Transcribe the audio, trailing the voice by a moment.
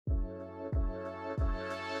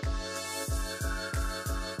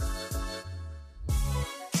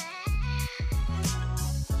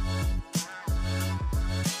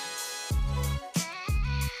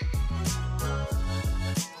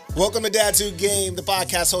Welcome to Dads Who Game, the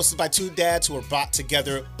podcast hosted by two dads who are brought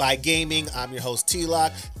together by gaming. I'm your host,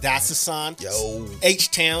 T-Lock. That's Hassan. Yo.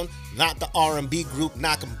 H-Town, not the R&B group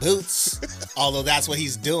knocking boots. Although that's what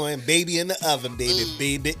he's doing. Baby in the oven, baby.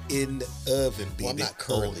 Baby in the oven, baby. Well, I'm not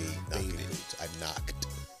currently knocking baby. boots. I knocked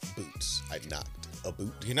boots. I knocked a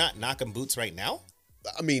boot. You're not knocking boots right now?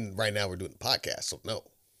 I mean, right now we're doing the podcast, so no.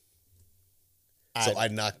 So I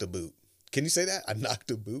knocked a boot. Can you say that? I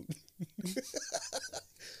knocked a boot?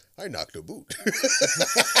 I knocked a boot.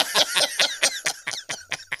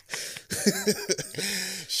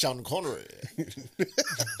 Sean Connery.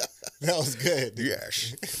 That was good.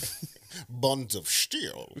 Yes. Buns of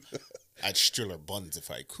steel. I'd steal her buns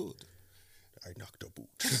if I could. I knocked a boot.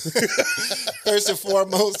 First and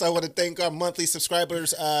foremost, I want to thank our monthly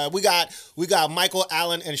subscribers. We got Michael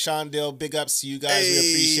Allen and Sean Dill. Big ups to you guys. Hey. We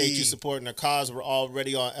appreciate you supporting our cause. We're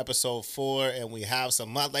already on episode 4, and we have some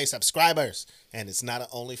monthly subscribers. And it's not an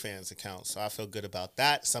OnlyFans account, so I feel good about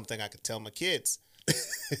that. Something I could tell my kids.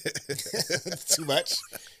 Too much?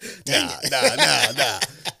 Nah.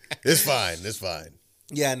 It's fine. It's fine.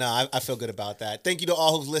 Yeah, no, I feel good about that. Thank you to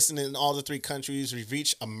all who've listened in all the 3 countries. We've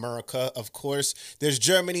reached America, of course. There's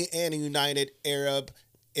Germany and the United Arab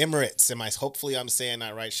Emirates. Hopefully I'm saying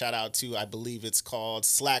that right. Shout out to, I believe it's called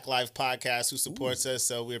Slack Live Podcast, who supports us.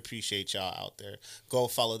 So we appreciate y'all out there. Go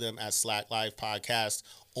follow them at Slack Live Podcast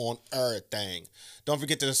on everything. Don't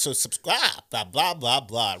forget to subscribe. Blah, blah, blah,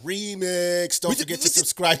 blah. Remix. Don't forget to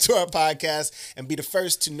subscribe to our podcast and be the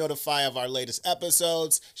first to notify of our latest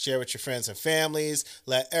episodes. Share with your friends and families.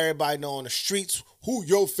 Let everybody know on the streets who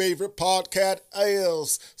your favorite podcast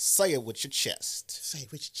is. Say it with your chest. Say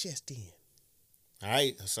it with your chest in. All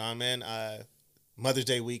right, Hassan, man. Mother's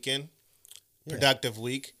Day weekend. Productive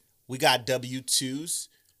week. We got W-2s.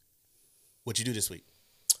 What'd you do this week?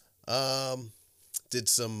 Did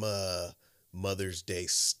some Mother's Day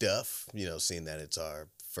stuff, seeing that it's our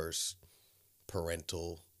first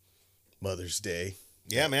parental Mother's Day.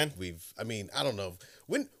 Yeah, man. I don't know.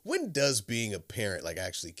 When does being a parent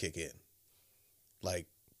actually kick in?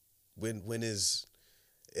 When is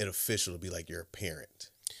it official to be you're a parent?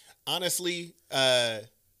 Honestly,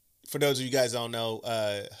 for those of you guys who don't know,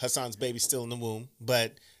 Hassan's baby's still in the womb,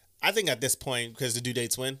 but I think at this point, because the due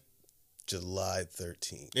date's when? July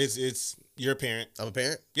 13th. It's you're a parent. I'm a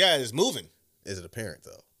parent? Yeah, it's moving. Is it a parent,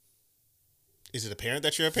 though? Is it apparent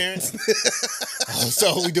that you're a parent?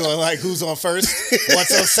 So we doing who's on first?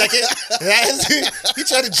 What's on second? He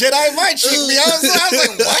tried to Jedi mind trick me. I was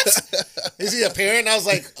like, what? Is he a parent? And I was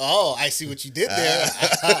like, oh, I see what you did there.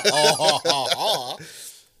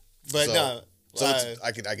 But no. So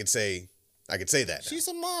I could say that. She's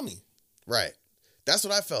a mommy. Right. That's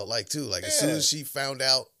what I felt like too. As soon as she found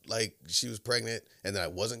out she was pregnant and that I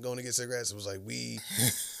wasn't going to get cigarettes, it was we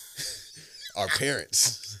are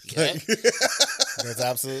parents. Yeah. That's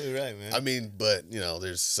absolutely right, man. But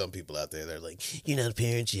there's some people out there that are you're not a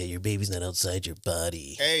parent yet. Your baby's not outside your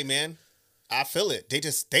body. Hey, man. I feel it.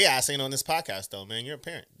 They ass ain't on this podcast though, man. You're a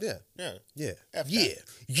parent. Yeah. Yeah. Yeah. F Yeah. that.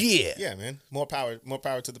 Yeah. Yeah, man. More power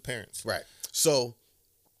to the parents. Right. So,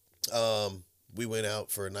 we went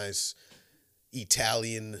out for a nice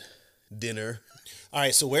Italian dinner. All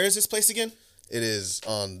right, so where is this place again? It is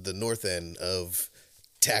on the north end of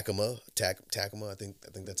Tacoma. Tacoma, I think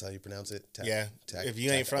that's how you pronounce it. If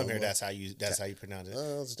you ain't from here, that's how you pronounce it.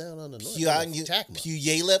 It's down on the north end of Tacoma.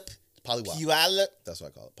 Puyallup. Polywop. That's what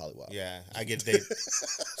I call it. Polywop. Yeah, I get it.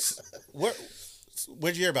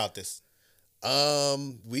 Where'd you hear about this?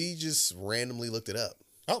 We just randomly looked it up.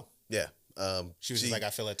 Oh. Yeah. She was just I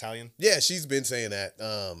feel Italian. Yeah, she's been saying that.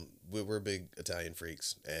 We're big Italian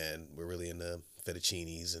freaks, and we're really into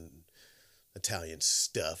fettuccinis and Italian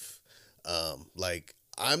stuff.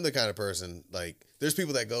 I'm the kind of person, there's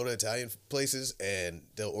people that go to Italian places and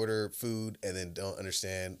they'll order food and then don't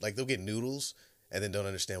understand, they'll get noodles and then don't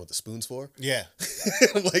understand what the spoon's for. Yeah.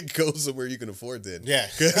 I'm go somewhere you can afford then. Yeah.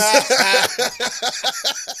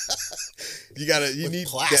 You need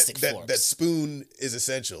plastic that spoon is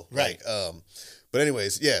essential. Right. But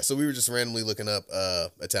anyways, yeah, so we were just randomly looking up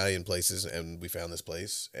Italian places and we found this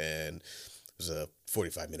place and it was a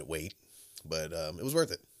 45-minute wait, but it was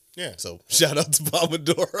worth it. Yeah. So shout out to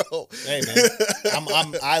Pomodoro. Hey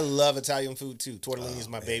man, I love Italian food too. Tortellini is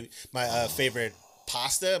my baby, my favorite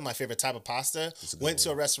pasta, my favorite type of pasta. Went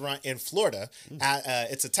to a restaurant in Florida.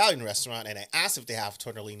 It's an Italian restaurant, and I asked if they have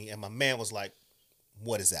tortellini, and my man was like,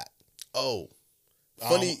 "What is that?" Oh,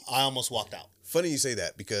 funny. I almost walked out. Funny you say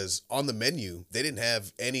that because on the menu they didn't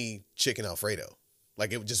have any chicken Alfredo.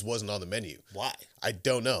 Like it just wasn't on the menu. Why? I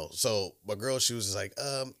don't know. So my girl, she was just like,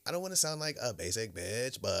 I don't want to sound like a basic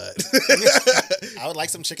bitch, but I would like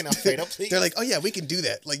some chicken Alfredo, please. they're like, oh yeah, we can do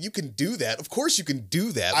that. Like you can do that. Of course you can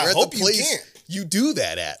do that. I We're at hope the you place can. you do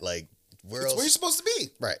that at. Like where It's else? where you're supposed to be.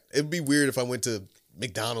 Right. It'd be weird if I went to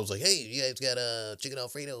McDonald's like, hey, you guys got a chicken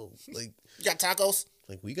Alfredo? Like You got tacos?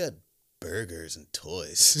 we got burgers and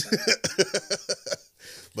toys.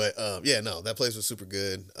 But yeah, no, that place was super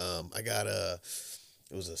good. I got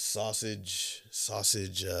it was a sausage,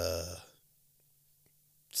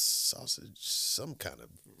 some kind of.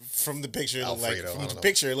 From the picture, it looked Alfredo, I from don't the know.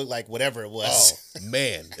 picture, it looked like whatever it was. Oh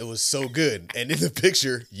man, it was so good. And in the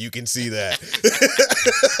picture, you can see that.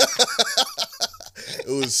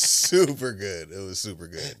 It was super good. It was super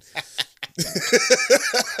good.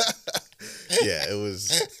 Yeah, it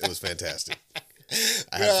was fantastic.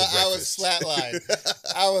 I had it for I was breakfast.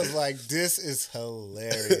 flatlined. I was like, this is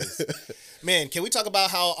hilarious. Man, can we talk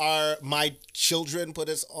about how my children put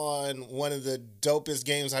us on one of the dopest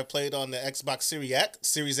games I played on the Xbox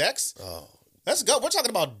Series X? Oh, Let's go. We're talking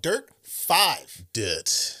about Dirt 5.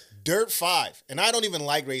 Dirt 5. And I don't even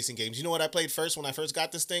like racing games. You know what I played first when I first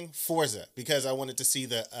got this thing? Forza, because I wanted to see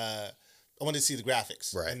the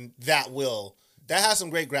graphics. Right. And that has some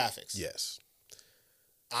great graphics. Yes.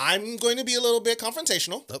 I'm going to be a little bit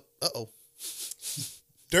confrontational. Uh-oh.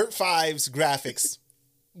 Dirt 5's graphics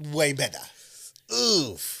way better.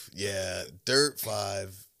 Oof. Yeah, Dirt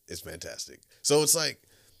 5 is fantastic. So it's like,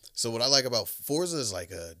 what I like about Forza is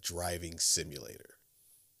like a driving simulator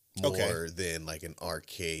more than like an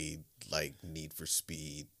arcade, like Need for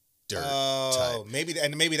Speed Dirt type.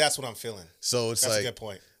 Maybe that's what I'm feeling. So it's That's like, a good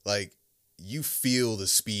point. like you feel the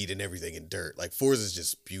speed and everything in Dirt. Like Forza is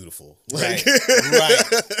just beautiful. Right. Like, Right.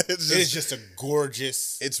 it's just a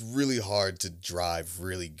gorgeous. It's really hard to drive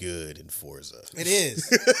really good in Forza. It is.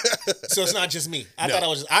 So it's not just me. I thought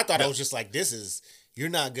I was just like, you're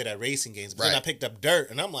not good at racing games. But then I Right. picked up Dirt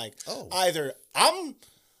and I'm like, Oh. either I'm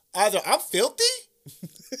filthy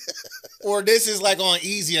or this is like on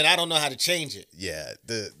easy and I don't know how to change it. Yeah,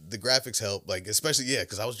 the graphics help, like especially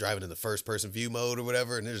because I was driving in the first person view mode or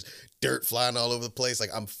whatever, and there's dirt flying all over the place.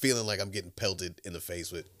 Like I'm feeling like I'm getting pelted in the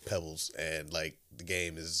face with pebbles, and like the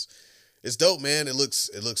game it's dope, man. It looks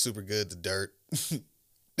super good. The dirt,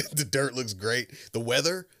 the dirt looks great. The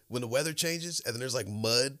weather, when the weather changes, and then there's like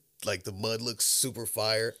mud, like the mud looks super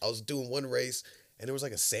fire. I was doing one race. And there was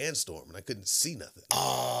like a sandstorm, and I couldn't see nothing.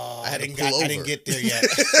 Oh, I had to pull over. I didn't get there yet.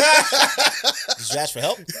 Did you ask for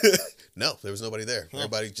help? No, there was nobody there.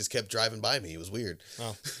 Everybody just kept driving by me. It was weird.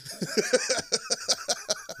 Oh.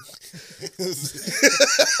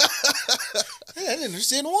 I didn't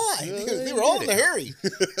understand why. They were all in a hurry.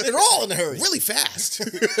 They were all in a hurry. Really fast.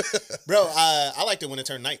 Bro, I liked it when it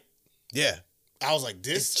turned night. Yeah. I was like,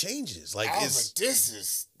 this It changes. Like I was like, this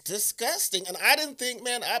is disgusting. And I didn't think,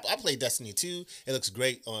 man, I played Destiny 2. It looks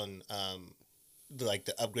great on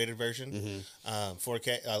the upgraded version.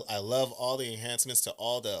 4K. I love all the enhancements to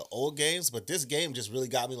all the old games, but this game just really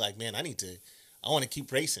got me like, man, I want to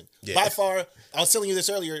keep racing. Yeah. By far, I was telling you this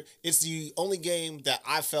earlier, it's the only game that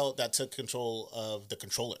I felt that took control of the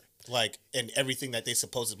controller, like, and everything that they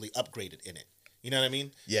supposedly upgraded in it. You know what I mean?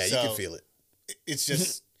 Yeah, you can feel it. It's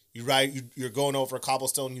just you're going over a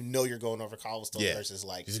cobblestone. You know you're going over cobblestone Yeah. versus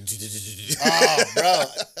like, oh, bro,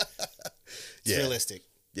 it's realistic.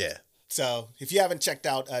 Yeah. So if you haven't checked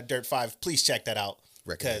out Dirt 5, please check that out.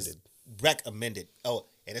 Recommended. Oh,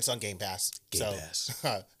 and it's on Game Pass. Pass.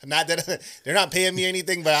 Not that they're not paying me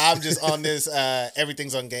anything, but I'm just on this.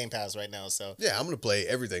 Everything's on Game Pass right now. So Yeah, I'm gonna play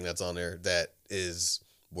everything that's on there that is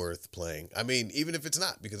worth playing. I mean, even if it's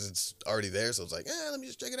not, because it's already there, so it's like, let me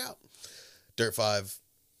just check it out. Dirt 5.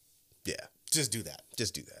 Yeah. just do that.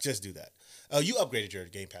 Just do that. Just do that. Oh, you upgraded your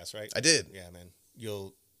Game Pass, right? I did. Yeah, man.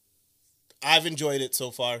 I've enjoyed it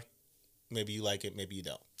so far. Maybe you like it, maybe you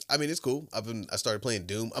don't. I mean, it's cool. I started playing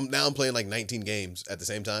Doom. I'm playing like 19 games at the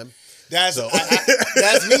same time. That's So-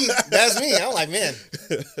 that's me. That's me. I'm like, man.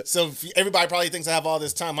 So everybody probably thinks I have all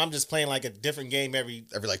this time. I'm just playing like a different game every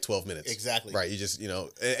like 12 minutes. Exactly. Right. You just,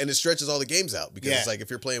 and it stretches all the games out because Yeah. it's like if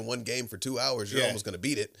you're playing one game for 2 hours, you're Yeah. almost going to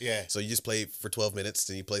beat it. Yeah. So you just play for 12 minutes,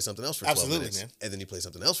 then you play something else for 12 Absolutely, minutes. man. And then you play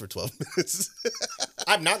something else for 12 minutes.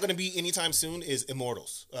 I'm not going to be anytime soon is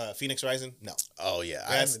Immortals. Phoenix Rising? No. Oh,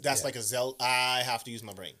 yeah. That's like a Zelda. I have to use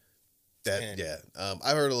my brain.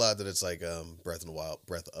 I've heard a lot that it's like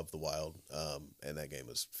Breath of the Wild, and that game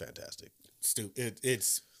was fantastic.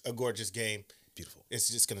 It's a gorgeous game. Beautiful. It's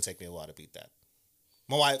just going to take me a while to beat that.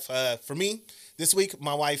 My wife, for me, this week,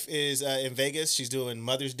 my wife is in Vegas. She's doing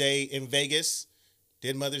Mother's Day in Vegas.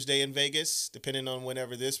 Did Mother's Day in Vegas, depending on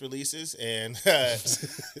whenever this releases. And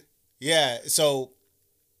yeah, so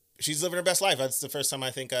She's living her best life. That's the first time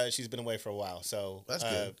I think she's been away for a while. So That's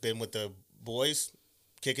good. Been with the boys,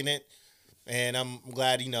 kicking it. And I'm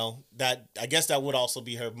glad, that I guess that would also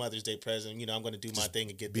be her Mother's Day present. I'm going to do my thing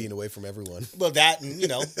and get Being away from everyone. Well, that and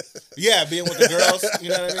yeah, being with the girls. You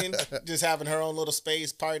know what I mean? Just having her own little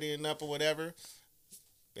space, partying up or whatever,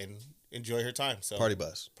 and enjoy her time. So Party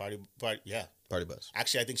bus. party, yeah. Party bus.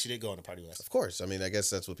 Actually, I think she did go on a party bus. Of course. I mean, I guess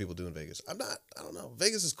that's what people do in Vegas. I don't know.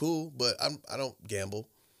 Vegas is cool, but I don't gamble.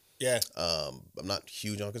 Yeah, I'm not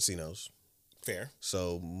huge on casinos. fair.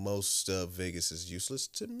 So most of Vegas is useless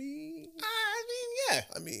to me. I mean, yeah.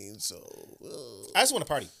 I mean, so I just want to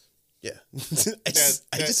party. yeah. I just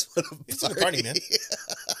want You just want to party, man.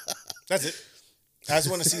 That's it. I just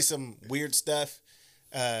want to see some weird stuff.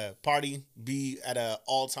 Party, be at a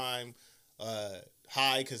all-time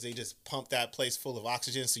high because they just pump that place full of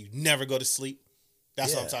oxygen so you never go to sleep.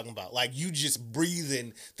 That's what I'm Yeah. talking about. Like, you just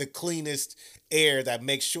breathing the cleanest air that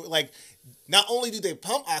makes sure, like, not only do they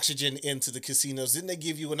pump oxygen into the casinos, then they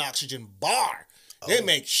give you an oxygen bar. They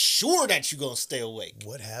make sure that you're going to stay awake.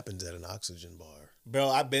 What happens at an oxygen bar? Bro,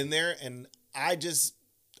 I've been there and I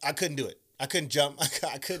couldn't do it. I couldn't jump.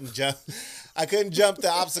 I couldn't jump. I couldn't jump the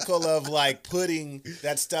obstacle of like putting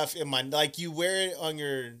that stuff in my, like you wear it on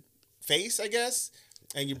your face, I guess,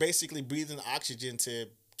 and you're basically breathing oxygen to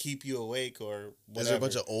keep you awake or whatever. Is there a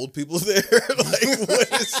bunch of old people there? Like,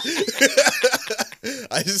 what is?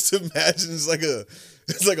 I just imagine it's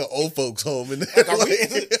like an old folks home in there. Like,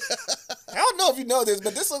 Like, I don't know if you know this,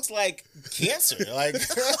 but this looks like cancer. Like,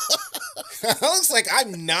 it looks like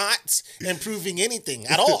I'm not improving anything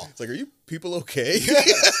at all. it's like, are you people okay?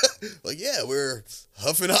 Like, yeah, we're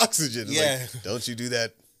huffing oxygen. It's Yeah. like, don't you do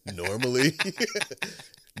that normally?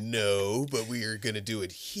 No, but we are gonna do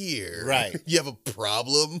it here. Right. You have a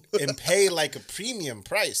problem And pay like a premium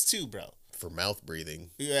price too, bro. for mouth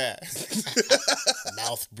breathing. Yeah.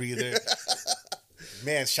 Mouth breather.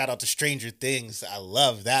 Man, shout out to Stranger Things. I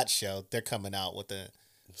love that show. They're coming out with the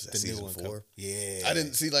Was that new season one. 4? Yeah. I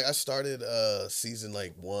didn't see, like, I started season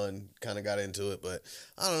like 1, kind of got into it, but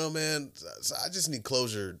I don't know, man. So I just need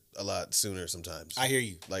closure a lot sooner sometimes. I hear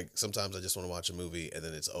you. Like, sometimes I just want to watch a movie and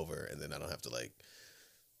then it's over and then I don't have to like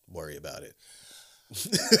worry about it.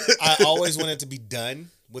 I always want it to be done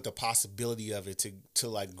with the possibility of it to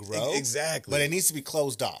like grow. Exactly. But it needs to be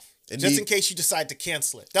closed off. It Just need- in case you decide to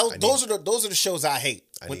cancel it. Those are the shows I hate.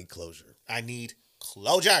 I need closure. I need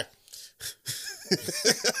closure.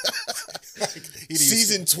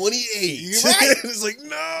 Season 28. You're right. It's like,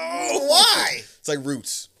 no. Why? It's like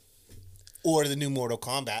Roots. Or the new Mortal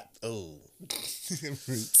Kombat. Oh.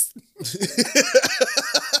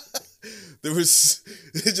 Roots.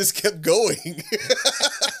 It just kept going.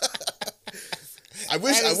 I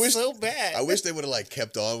wish so bad. I wish they would have like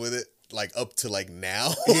kept on with it like up to like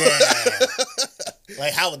now. Yeah.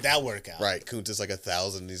 Like, how would that work out? Right. Kunta's like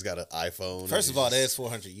 1,000. He's got an iPhone. First of all, that is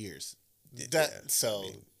 400 years. So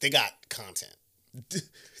they got content.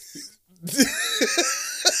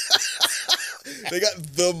 they got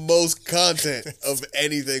the most content of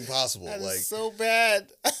anything possible. That like is so bad.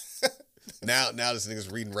 now this nigga's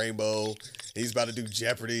reading Rainbow. He's about to do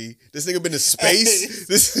Jeopardy. This nigga been to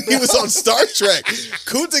space. He was on Star Trek.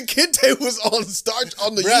 Kunta Kinte was on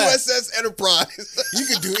the Bruh. USS Enterprise. You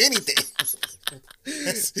can do anything.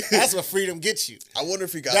 That's what freedom gets you. I wonder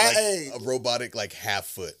if he got That- like hey. a robotic like half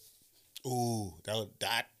foot. Ooh,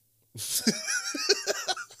 that.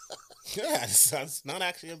 Yeah, that's not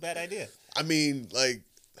actually a bad idea. I mean, like,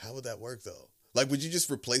 how would that work though? Like, would you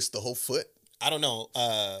just replace the whole foot? I don't know.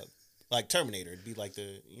 Like Terminator, it'd be like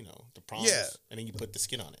the prawns, Yeah. and then you put the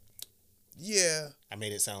skin on it. Yeah, I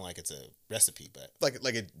made it sound like it's a recipe, but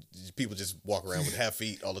people just walk around with half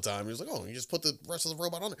feet all the time. You're just like, oh, you just put the rest of the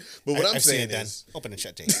robot on there. But what I'm I've seen saying it done. is, Open and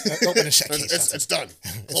shut, Jay. Open and shut. Case, it's done.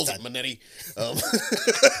 Close done. it, Manetti.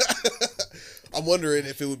 I'm wondering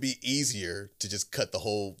if it would be easier to just cut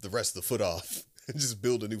the rest of the foot off and just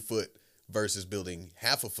build a new foot versus building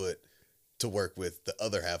half a foot to work with the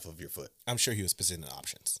other half of your foot. I'm sure he was presented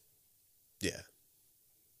options. Yeah.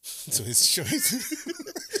 So his choice.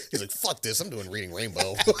 He's like, fuck this. I'm doing Reading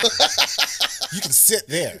Rainbow. You can sit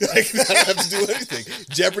there. I don't have to do anything.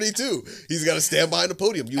 Jeopardy too. He's got to stand behind the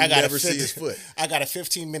podium. You never see his foot. I got a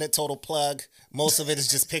 15-minute total plug. Most of it is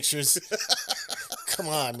just pictures. Come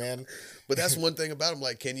on, man. But that's one thing about him.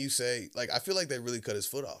 Like, can you say, like, I feel like they really cut his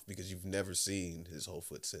foot off because you've never seen his whole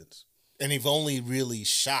foot since. And they've only really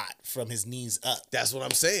shot from his knees up. That's what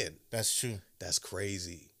I'm saying. That's true. That's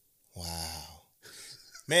crazy. Wow.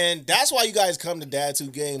 Man, that's why you guys come to Dad's Who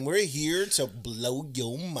Game. We're here to blow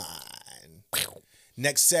your mind.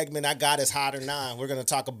 Next segment I got is Hot or Not. We're gonna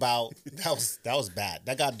talk about that was bad.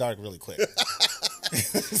 That got dark really quick.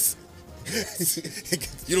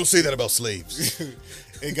 You don't say that about slaves.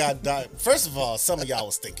 It got done. First of all, some of y'all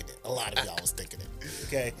was thinking it. A lot of y'all was thinking it.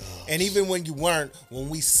 Okay, and even when you weren't, when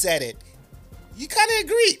we said it, you kind of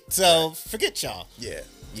agreed. So forget y'all. Yeah,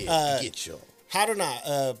 get y'all. Hot or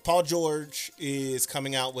not, Paul George is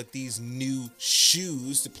coming out with these new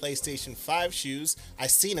shoes, the PlayStation 5 shoes. I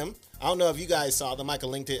seen them. I don't know if you guys saw them. I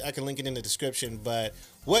can link it in the description. But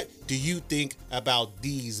what do you think about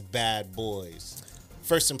these bad boys?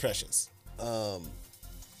 First impressions. I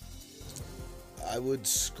would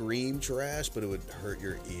scream trash, but it would hurt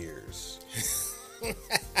your ears.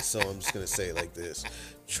 So I'm just gonna say it like this: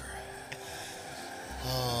 trash.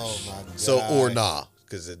 Oh my god. So or nah,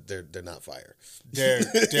 because they're not fire. They're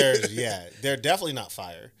definitely not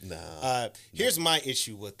fire. Nah. Here's my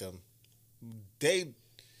issue with them. They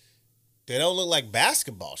don't look like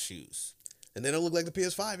basketball shoes. And they don't look like the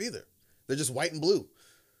PS5 either. They're just white and blue.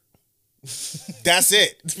 That's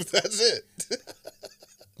it. That's it.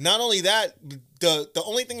 Not only that, the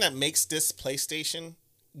only thing that makes this PlayStation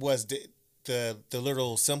was the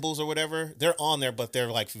little symbols or whatever. They're on there, but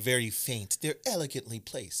they're like very faint. They're elegantly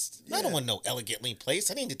placed. Yeah. I don't want no elegantly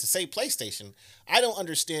placed. I needed to say PlayStation. I don't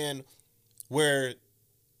understand where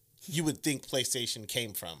you would think PlayStation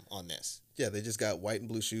came from on this. Yeah, they just got white and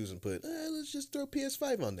blue shoes and put, let's just throw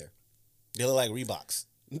PS5 on there. They look like Reeboks.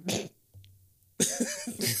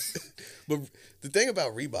 But the thing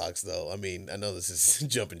about Reeboks, though, I mean, I know this is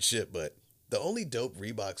jumping shit, but the only dope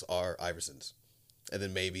Reeboks are Iversons. And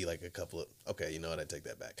then maybe like a couple of, okay, you know what? I take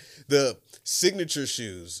that back. The signature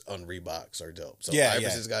shoes on Reeboks are dope. So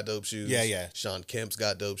Iverson's got dope shoes. Yeah. Sean Kemp's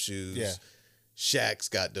got dope shoes. Yeah. Shaq's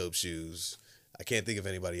got dope shoes. I can't think of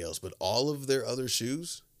anybody else, but all of their other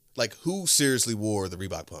shoes, like who seriously wore the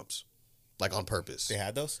Reebok pumps? Like on purpose. They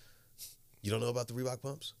had those? You don't know about the Reebok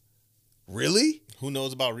pumps? Really? Who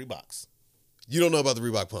knows about Reeboks? You don't know about the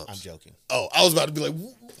Reebok pumps? I'm joking. Oh, I was about to be like...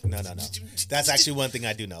 No. That's actually one thing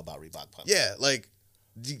I do know about Reebok pumps. Yeah, like,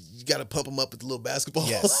 you got to pump them up with the little basketball.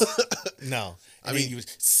 Yes. No. I mean,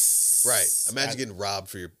 right. Imagine getting robbed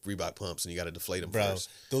for your Reebok pumps and you got to deflate them first.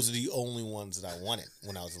 Those are the only ones that I wanted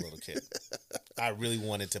when I was a little kid. I really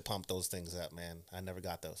wanted to pump those things up, man. I never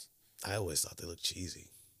got those. I always thought they looked cheesy.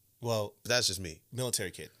 Well... But that's just me.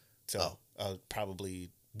 Military kid. So,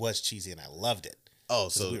 probably was cheesy and I loved it. Oh,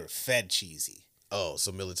 so... we were fed cheesy. Oh,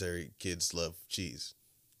 so military kids love cheese.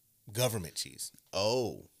 Government cheese.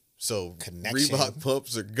 Oh, so Connection. Reebok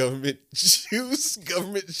pumps are government shoes?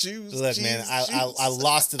 Government shoes? Look, cheese, man, I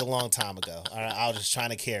lost it a long time ago. All right, I was just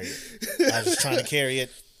trying to carry it.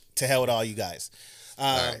 To hell with all you guys.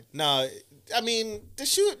 All right. No, I mean, the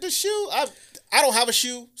shoe, I don't have a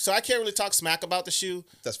shoe, so I can't really talk smack about the shoe.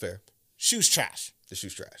 That's fair. Shoe's trash. The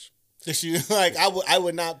shoe's trash. The shoe, like, I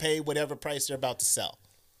would not pay whatever price they're about to sell.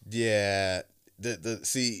 Yeah.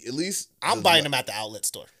 See, at least... I'm buying them at the outlet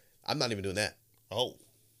store. I'm not even doing that. Oh.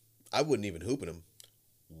 I wouldn't even hoop in them.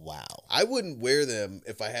 Wow. I wouldn't wear them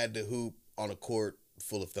if I had to hoop on a court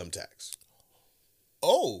full of thumbtacks.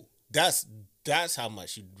 Oh, that's how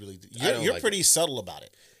much you really... You're like pretty subtle about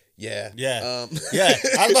it. Yeah. Yeah. Yeah.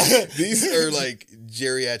 These are like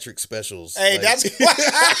geriatric specials. Hey, like, that's...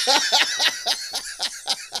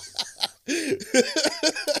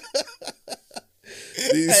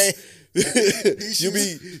 You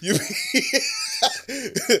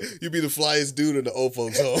be the flyest dude in the old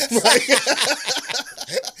folks home.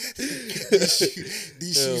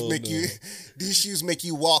 These shoes make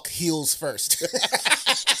you walk heels first.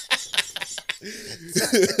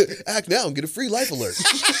 Act now and get a free life alert.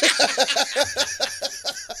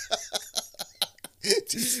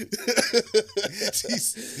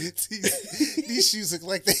 These shoes look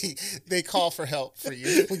like they call for help for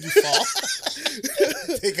you when you fall.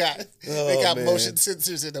 they got motion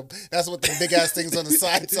sensors in them. That's what the big ass things on the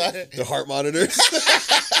sides are. The heart monitors.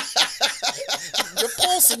 Your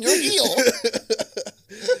pulse and your heel.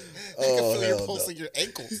 You can feel your pulse and your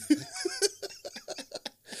ankles.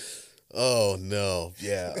 Oh no.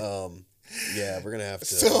 Yeah. Yeah, we're gonna have to.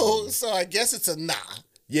 So I guess it's a nah.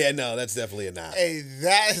 Yeah, no, that's definitely a nah. Hey,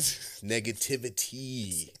 that's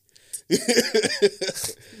negativity.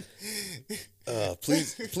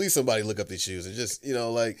 Please, somebody look up these shoes and just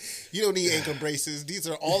like you don't need ankle braces. These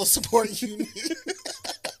are all the support you need.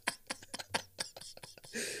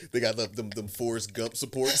 They got them Forrest Gump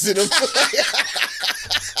supports in them.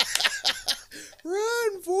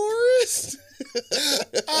 Run, Forrest.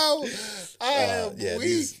 Yeah,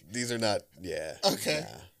 these are not. Yeah. Okay.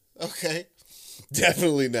 Nah. Okay.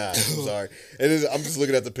 Definitely not. I'm sorry. And I'm just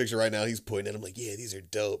looking at the picture right now. He's pointing at them like, yeah, these are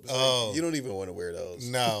dope. Like, you don't even want to wear those.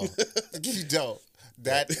 No. You don't.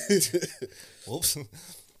 That. Whoops.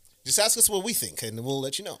 Just ask us what we think, and we'll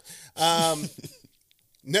let you know.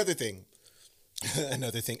 Another thing.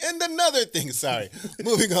 Another thing. And another thing, sorry.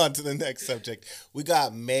 Moving on to the next subject. We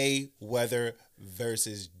got Mayweather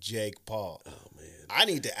versus Jake Paul. Oh, man. I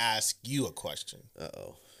need to ask you a question.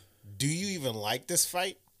 Uh-oh. Do you even like this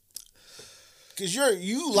fight? Because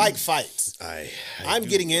you like fights. I'm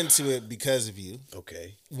getting into it because of you.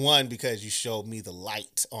 Okay. One, because you showed me the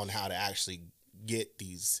light on how to actually get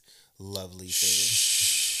these lovely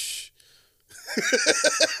things.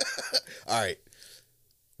 All right.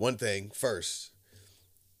 One thing first.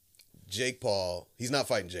 Jake Paul, he's not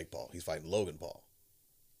fighting Jake Paul. He's fighting Logan Paul.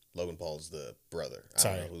 Logan Paul's the brother. I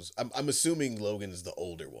don't know who's. I'm assuming Logan is the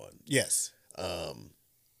older one. Yes.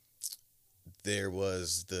 There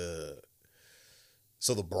was the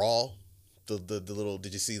brawl. The little.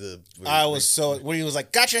 Did you see the? When he was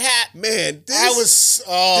like, "Got your hat, man." This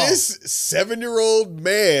 7-year-old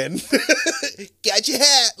man got your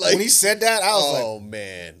hat. Like when he said that, I was like, "Oh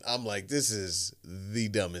man!" I'm like, this is the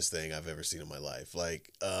dumbest thing I've ever seen in my life.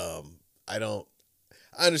 Like, I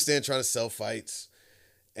understand trying to sell fights,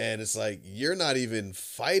 and it's like you're not even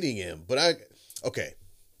fighting him. But okay,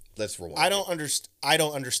 let's rewind. I don't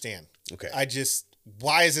understand. Okay,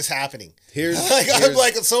 why is this happening?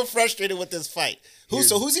 I'm so frustrated with this fight.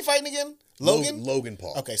 Who's he fighting again? Logan? Logan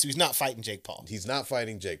Paul. Okay, so he's not fighting Jake Paul. He's not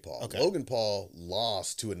fighting Jake Paul. Okay. Logan Paul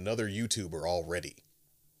lost to another YouTuber already,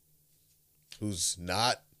 who's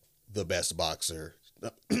not the best boxer,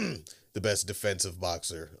 the best defensive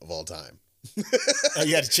boxer of all time. Oh,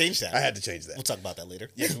 you had to change that. I had to change that. We'll talk about that later.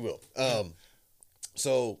 Yes, we will.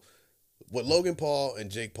 So what Logan Paul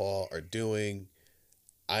and Jake Paul are doing,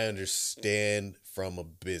 I understand from a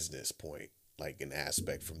business point, like an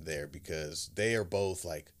aspect from there, because they are both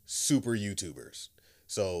like super YouTubers.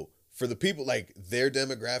 So for the people, like their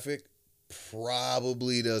demographic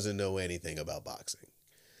probably doesn't know anything about boxing.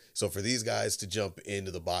 So for these guys to jump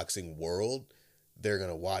into the boxing world, they're going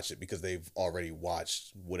to watch it because they've already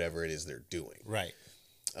watched whatever it is they're doing. Right.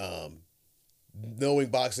 Knowing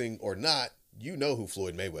boxing or not, you know who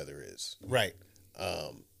Floyd Mayweather is. Right.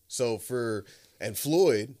 And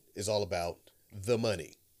Floyd is all about the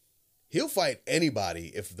money. He'll fight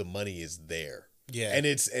anybody if the money is there. Yeah. And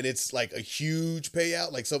it's like a huge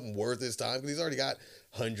payout, like something worth his time, because he's already got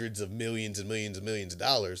hundreds of millions and millions and millions of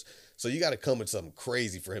dollars. So you got to come with something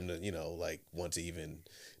crazy for him to, like want to even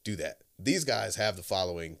do that. These guys have the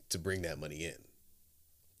following to bring that money in.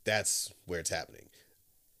 That's where it's happening.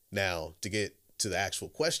 Now, to get to the actual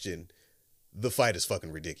question, the fight is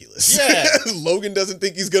fucking ridiculous. Yeah. Logan doesn't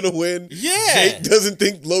think he's going to win. Yeah. Jake doesn't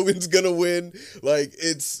think Logan's going to win. Like,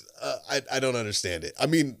 it's, I don't understand it. I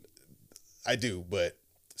mean, I do, but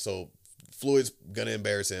so Floyd's going to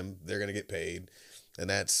embarrass him. They're going to get paid. And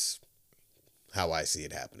that's how I see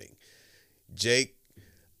it happening. Jake,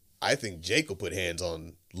 I think Jake will put hands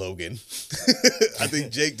on Logan. I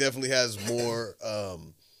think Jake definitely has more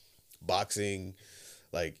boxing.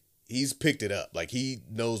 Like, he's picked it up. Like, he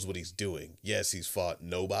knows what he's doing. Yes, he's fought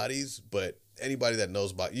nobodies, but anybody that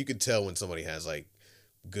knows about, you can tell when somebody has like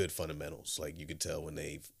good fundamentals. Like, you can tell when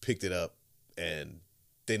they've picked it up and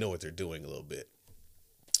they know what they're doing a little bit.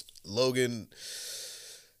 Logan,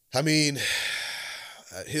 I mean,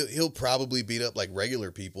 he'll probably beat up like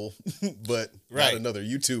regular people, but not another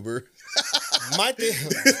YouTuber. My thing,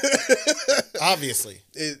 obviously,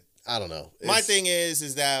 I don't know. My thing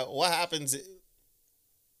is that what happens.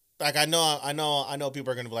 Like, I know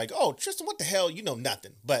people are gonna be like, "Oh, Tristan, what the hell? You know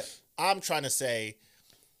nothing." But I'm trying to say,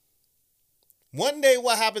 one day,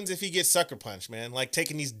 what happens if he gets sucker punched, man? Like,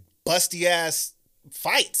 taking these busty ass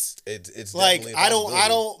fights. It's like, I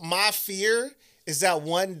don't. My fear is that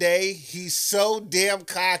one day he's so damn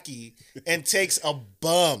cocky and takes a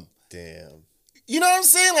bum. Damn. You know what I'm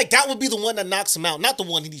saying? Like, that would be the one that knocks him out, not the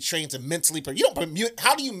one that he trains to mentally prepare.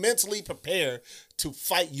 How do you mentally prepare to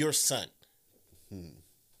fight your son?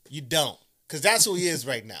 You don't. Because that's who he is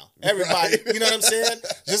right now. Everybody, you know what I'm saying?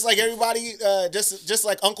 Just like everybody, just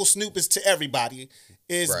like Uncle Snoop is to everybody,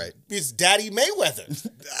 is Daddy Mayweather.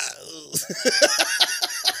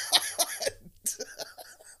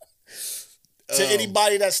 To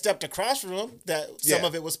anybody that stepped across from him, that some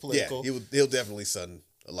of it was political. Yeah, he'll definitely son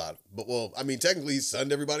a lot. But, well, I mean, technically, he's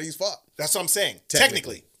sunned everybody he's fought. That's what I'm saying.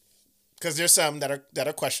 Technically. Because there's some that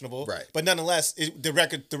are questionable. Right. But nonetheless, the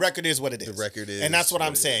record is what it is. The record is. And that's what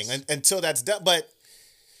I'm saying. Until that's done. But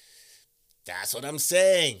that's what I'm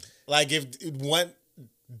saying. Like,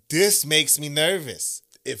 this makes me nervous.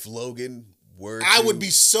 If Logan were I would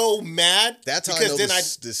be so mad. That's how I know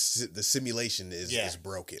the simulation is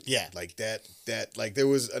broken. Yeah. Like that like there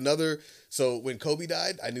was another, so when Kobe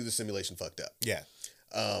died, I knew the simulation fucked up. Yeah.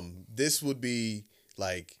 This would be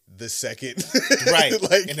like the second, Right.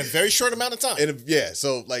 like in a very short amount of time. yeah.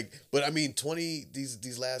 So like, but I mean, 20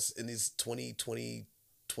 these last in these 2020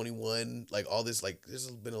 21, like all this, like there's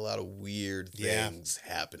been a lot of weird things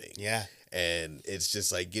happening. Yeah. And it's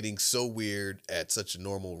just like getting so weird at such a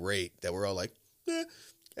normal rate that we're all like,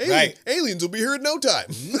 aliens will be here in no time.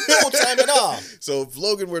 No time at all. So if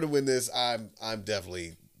Logan were to win this, I'm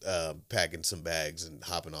definitely packing some bags and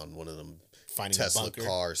hopping on one of them Finding Tesla a bunker.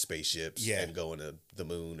 car spaceships Yeah. and going to the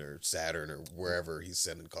moon or Saturn or wherever he's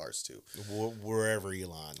sending cars to. Wherever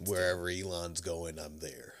Elon's going, I'm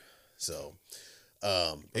there. So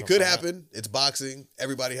it could happen. It's boxing.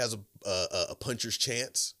 Everybody has a puncher's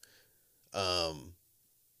chance.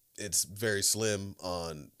 It's very slim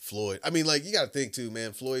on Floyd. I mean, like, you got to think too,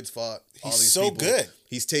 man. Floyd's fought all these so people. good.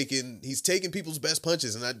 He's taken people's best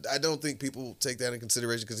punches, and I don't think people take that in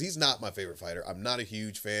consideration because he's not my favorite fighter. I'm not a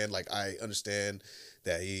huge fan. Like, I understand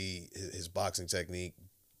that his boxing technique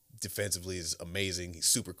defensively is amazing. He's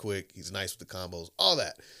super quick. He's nice with the combos, all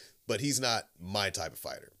that. But he's not my type of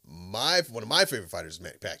fighter. One of my favorite fighters is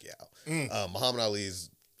Manny Pacquiao. Muhammad Ali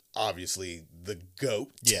is obviously the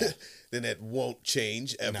GOAT. Yeah. Then that won't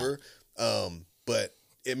change ever. No. But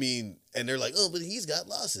I mean, and they're like, oh, but he's got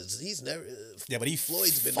losses. He's never. Yeah, but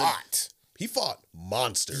Floyd's fought. He fought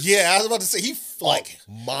monsters. Yeah, I was about to say he fought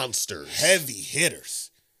monsters, heavy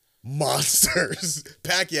hitters, monsters.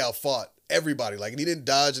 Pacquiao fought everybody. Like, and he didn't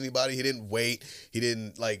dodge anybody. He didn't wait. He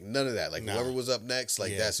didn't like none of that. Like whoever was up next,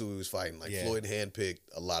 like that's who he was fighting. Like Floyd handpicked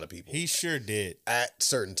a lot of people. He sure did at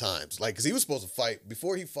certain times. Like, because he was supposed to fight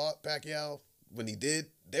before he fought Pacquiao. When he did,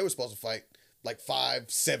 they were supposed to fight like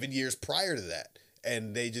 5-7 years prior to that,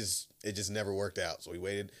 and it just never worked out. So he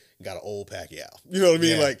waited and got an old Pacquiao. You know what I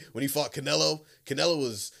mean? Yeah. Like when he fought Canelo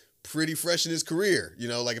was pretty fresh in his career. You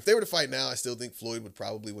know, like if they were to fight now, I still think Floyd would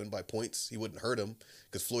probably win by points. He wouldn't hurt him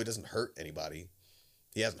because Floyd doesn't hurt anybody.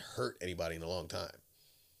 He hasn't hurt anybody in a long time.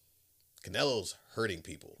 Canelo's hurting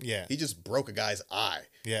people. Yeah. He just broke a guy's eye.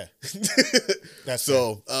 Yeah. That's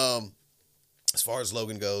so. As far as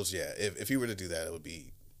Logan goes, yeah, if he were to do that, it would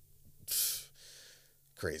be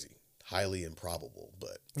crazy, highly improbable.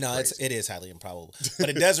 But no, it is highly improbable. But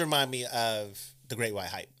it does remind me of the Great White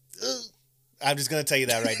Hype. I'm just gonna tell you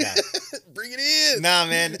that right now. Bring it in. Nah,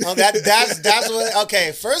 man. Oh, that's what.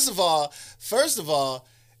 Okay, first of all,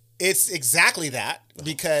 it's exactly that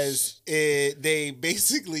because they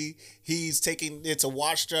basically it's a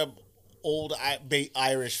washed up old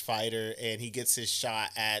Irish fighter and he gets his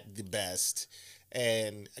shot at the best.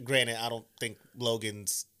 And granted, I don't think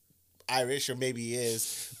Logan's Irish, or maybe he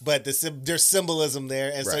is, but there's symbolism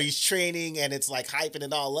there, and so he's training, and it's like hyping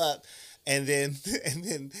it all up, and then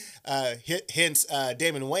hence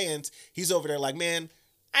Damon Wayans, he's over there like, man,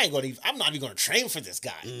 I'm not even gonna train for this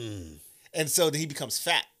guy, and so then he becomes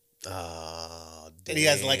fat. Oh, damn. And he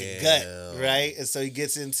has like a gut, right? And so he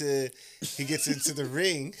gets into the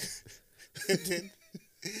ring, and then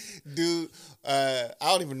dude, I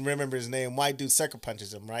don't even remember his name. White dude sucker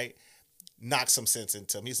punches him, right? Knocks some sense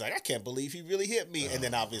into him. He's like, I can't believe he really hit me. And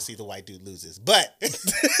then obviously the white dude loses. But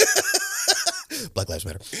Black Lives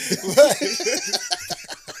Matter.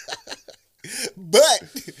 But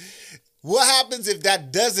what happens if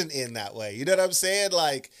that doesn't end that way? You know what I'm saying?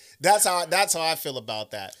 Like that's how I feel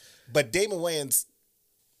about that. But Damon Wayans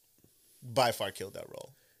by far killed that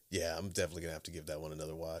role. Yeah, I'm definitely gonna have to give that one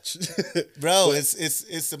another watch, bro.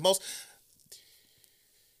 It's the most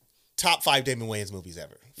top 5 Damon Wayans movies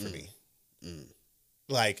ever for me.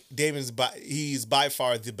 Like he's by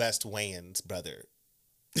far the best Wayans brother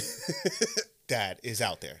that is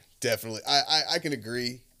out there. Definitely, I can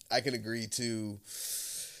agree. I can agree too.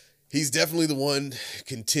 He's definitely the one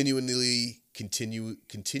continuously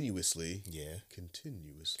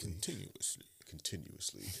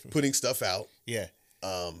putting stuff out. Yeah.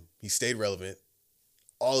 He stayed relevant.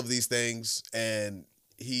 All of these things, and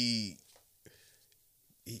he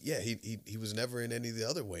was never in any of the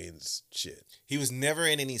other Wayans shit. He was never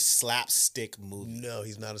in any slapstick movie. No,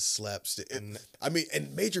 he's not a slapstick. And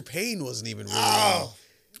Major Payne wasn't even really. Oh,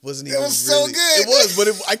 wasn't even. It was so good. It was, but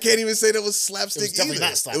I can't even say that was slapstick. It was definitely either.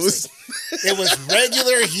 not slapstick. It was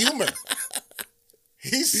regular humor.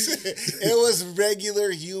 It was regular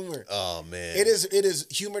humor. Oh man, it is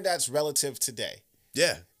humor that's relative today.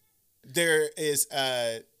 Yeah, there is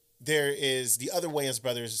the other Wayans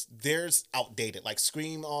brothers. Theirs outdated, like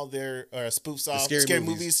Scream, all their spoofs off scary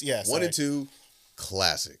movies. Yeah, 1 and 2,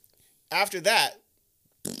 classic. After that,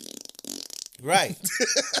 right?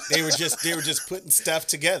 they were just putting stuff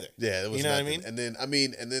together. Yeah, it was. You know nothing. what I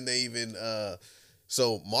mean? And then they even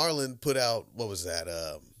so Marlon put out, what was that?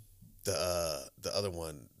 The other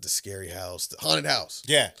one, the Scary House, the Haunted House.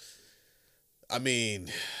 Yeah. I mean,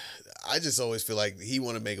 I just always feel like he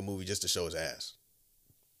want to make a movie just to show his ass.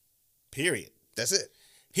 Period. That's it.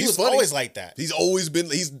 He was funny. always like that. He's always been.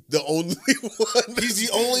 He's the only one. He's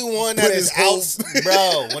the only one that is out,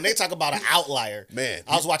 bro. When they talk about an outlier, man,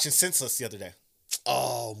 I was watching Senseless the other day.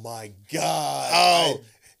 Oh my god! Oh,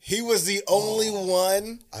 he was the only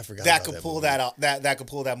one I forgot that about could that pull movie. that out. That could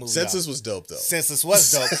pull that movie. Senseless out. was dope though. Senseless was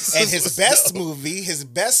dope, and his was best dope. movie, his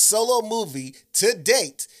best solo movie to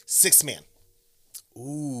date, Six Man,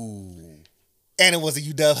 Ooh. and it was a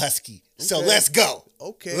UW Husky. So Okay. let's go.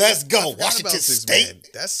 Okay. Let's I go. forgot about Washington Six State. Man.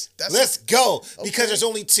 That's Let's go. Okay. Because there's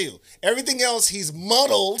only two. Everything else, he's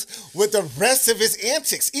muddled with the rest of his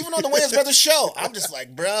antics. Even on the Wayans Brothers show. I'm just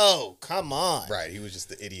like, bro, come on. right. He was just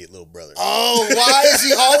the idiot little brother. Oh, why is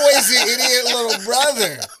he always the idiot little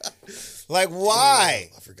brother? Like, why?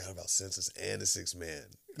 Damn, I forgot about Senseless and the Six Man.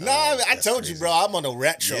 No, I That's told crazy. you, bro, I'm on a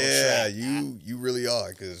retro Yeah, track. you really are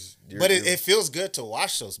because. But it feels good to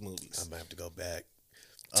watch those movies. I'm gonna have to go back.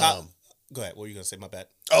 Top, go ahead. What were you going to say? My bad.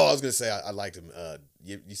 Oh, I was gonna say I liked him.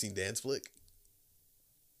 You seen Dance Flick?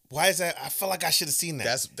 Why is that? I feel like I should have seen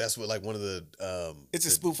that. That's what like one of the. It's a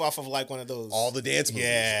spoof off of like one of those. all the dance movies.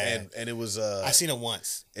 Yeah. and it was. I seen it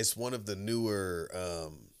once. It's one of the newer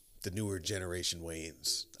generation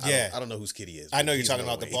Wayans. Yeah. I don't know whose kid he is. I but know you're he's talking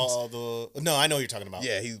one about of the Wayans. ball. No, I know you're talking about.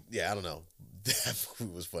 Yeah, I don't know. That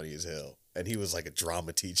movie was funny as hell, and he was like a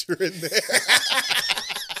drama teacher in there.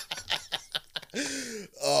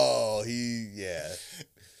 Oh,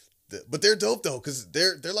 but they're dope though, because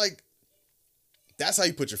they're like, that's how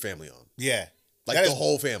you put your family on, Yeah. like That the is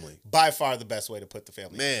whole family. by far the best way to put the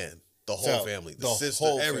family. Man, the whole So, family, the the sister,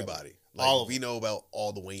 whole family. everybody. Like, All of we know about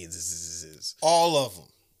all the Wayans. All of them.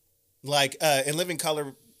 Like in Living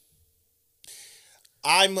Color,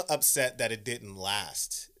 I'm upset that it didn't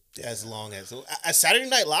last as long as Saturday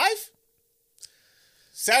Night Live.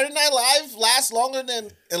 Saturday Night Live lasts longer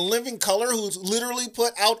than In Living Color, who's literally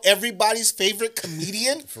put out everybody's favorite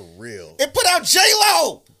comedian. For real. It put out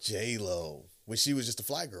J-Lo. J-Lo, when she was just a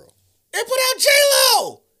fly girl. It put out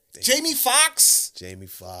J-Lo. Jamie Foxx. Jamie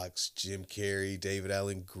Foxx, Jim Carrey, David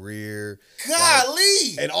Allen Greer.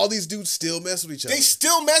 Golly. And all these dudes still mess with each other. They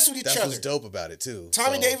still mess with each That's other. what's dope about it too.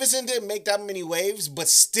 Tommy So, Davidson didn't make that many waves, but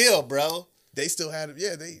still, bro. They still had him.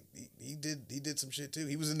 Yeah, he did some shit too.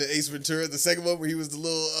 He was in the Ace Ventura, the second one where he was the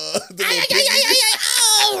little piggy.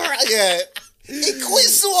 Yeah.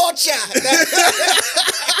 Equisuocha.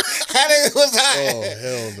 That was hot. Oh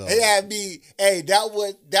hell no. Yeah, hey,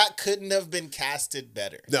 that couldn't have been casted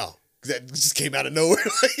better. No, 'cause that just came out of nowhere.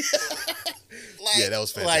 Like, Yeah, that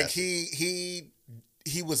was fantastic. Like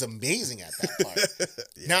he was amazing at that part.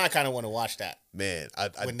 Yeah. Now I kind of want to watch that. Man,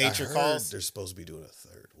 When Nature I heard Calls? they're supposed to be doing a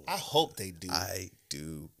third one. I hope they do. I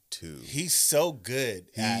do too. He's so good.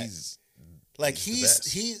 He's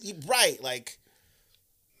He's right. Like,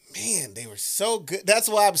 man, they were so good. That's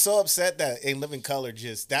why I'm so upset that In Living Color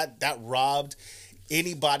just that robbed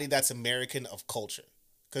anybody that's American of culture.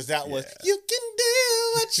 Because that was, Yeah. you can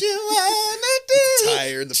do what you want to do.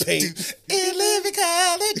 tire in the paint. In Living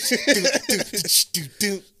Color.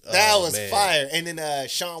 That Oh, was man. fire. And then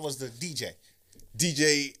Sean was the DJ.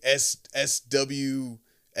 DJ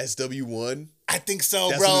SW1. I think so,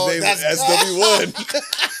 That's bro. what his name was, SW1.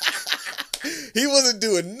 He wasn't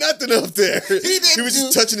doing nothing up there. He was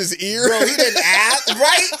just touching his ear. Bro, he didn't act,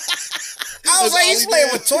 right? I was That's like, all he's he playing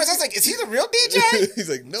did. with toys. I was like, is he the real DJ? He's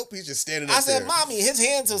like, nope, he's just standing up I said, there. Mommy, his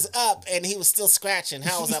hands was up and he was still scratching.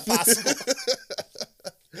 How was that possible?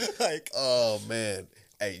 Like, Oh man.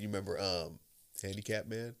 Hey, you remember Handicap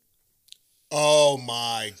Man? oh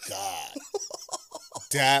my God.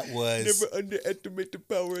 That was underestimate the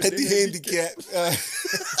power of the handicap.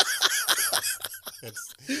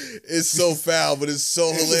 It's so foul, but it's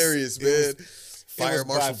so hilarious, man. Fire was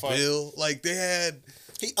by Marshal far- Bill. Like they had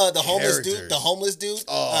the homeless dude. Characters. The homeless dude.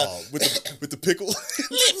 with the pickle.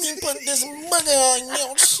 Let me put this booger on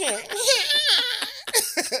your shirt.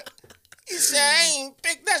 He said, I ain't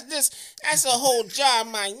picked that's a whole jar of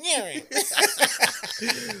my urine.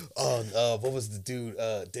 What was the dude?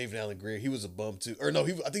 David Allen Greer. He was a bum too. Or no, I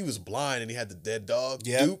think he was blind and he had the dead dog.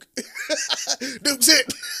 Yeah. Duke. Duke's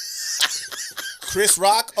it. Chris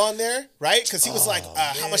Rock on there, right? Because he was like,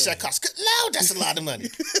 how much man. that cost? Good Lord, that's a lot of money,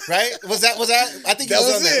 right? Was that? I think he That was,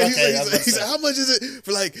 was on there. it. Okay, I was about to He's say. like, how much is it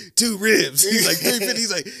for like 2 ribs? He's like $350.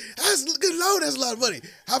 He's like, that's good Lord, that's a lot of money.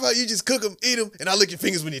 How about you just cook them, eat them, and I'll lick your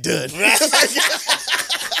fingers when you're done.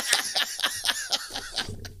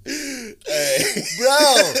 Bro,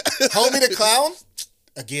 Homie the Clown,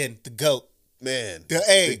 again, the GOAT. Man,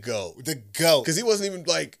 The go. The GOAT. Because he wasn't even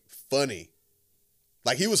like funny.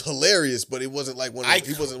 Like, he was hilarious, but it wasn't like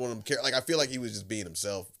he wasn't one of them. Like, I feel like he was just being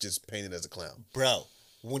himself, just painted as a clown. Bro,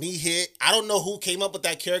 when he hit, I don't know who came up with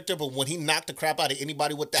that character, but when he knocked the crap out of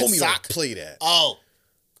anybody with that Homie sock. don't play that. Oh.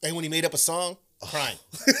 And when he made up a song, crying.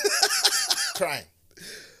 Crying.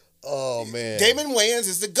 Oh, man. Damon Wayans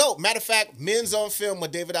is the GOAT. Matter of fact, Men's on Film when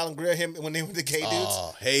David Allen Greer him when they were the gay dudes.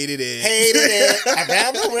 Oh, hated it. Hated it.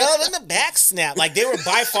 Around the world in the back snap. Like, they were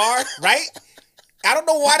by far, right? I don't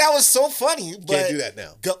know why that was so funny, but Can't do that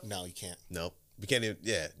now. No, you can't. Nope. You can't even,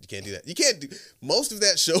 you can't do that. You can't do, most of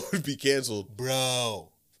that show would be canceled. Bro.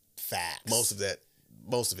 Facts. Most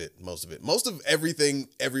of everything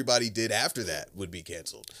everybody did after that would be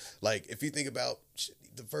canceled. Like, if you think about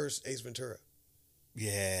the first Ace Ventura.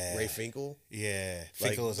 Yeah. Ray Finkel. Yeah.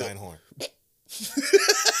 Like, Finkel is Einhorn.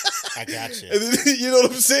 I got you. You know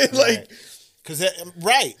what I'm saying? Right. Like,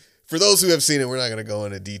 right. For those who have seen it, we're not going to go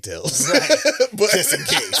into details. Right. But, just in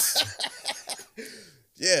case.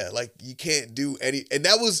 Yeah, like, you can't do any, and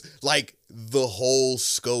that was like the whole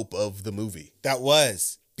scope of the movie. That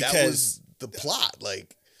was the plot,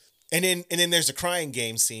 like. And then there's a crying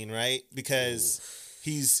game scene, right? Because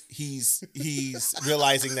he's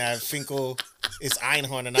realizing that Finkel is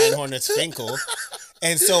Einhorn and Einhorn is Finkel.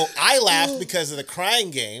 And so I laughed because of the crying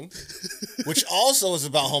game, which also is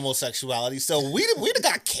about homosexuality. So we'd have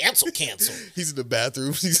got canceled. He's in the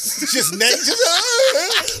bathroom. He's just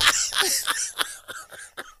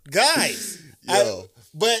guys. Yo.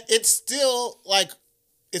 But it's still like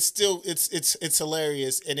it's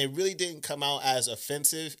hilarious, and it really didn't come out as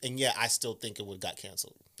offensive, and yet I still think it would got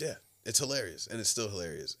canceled. Yeah, it's hilarious, and it's still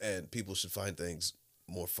hilarious, and people should find things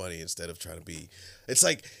more funny instead of trying to be. It's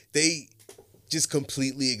like they just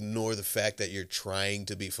completely ignore the fact that you're trying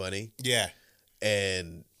to be funny. Yeah,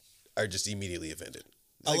 and are just immediately offended.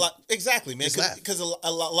 Like, a lot, exactly, man. Because a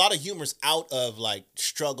lot of humor's out of like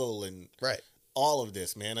struggle and all of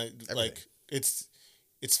this, man. Like it's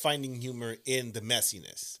finding humor in the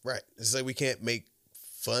messiness. Right. It's like we can't make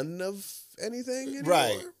fun of anything anymore.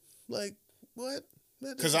 Right. Like, what?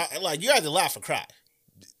 Because you either laugh or cry.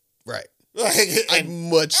 Right. I'd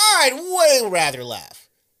way rather laugh.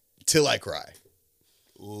 Till I cry.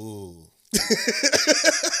 Ooh.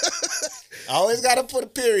 I always got to put a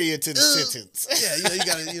period to the sentence. Yeah, you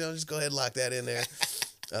got to, just go ahead and lock that in there.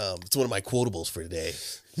 It's one of my quotables for today.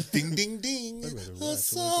 Ding, ding, ding.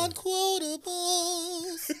 Hassan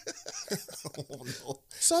quotables. Oh, no.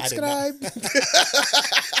 Subscribe.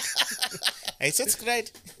 Hey, subscribe.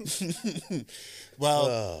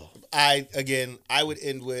 Well, I would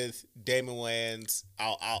end with Damon Wayans.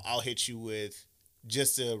 I'll hit you with,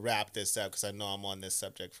 just to wrap this up, because I know I'm on this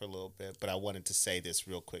subject for a little bit, but I wanted to say this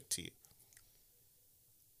real quick to you.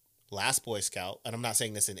 Last Boy Scout, and I'm not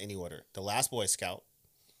saying this in any order. The Last Boy Scout,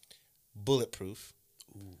 Bulletproof,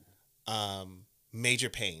 Major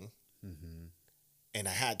Pain, and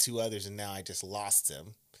I had two others, and now I just lost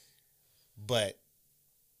them. But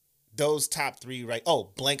those top three, right? Oh,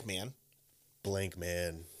 Blank Man. Blank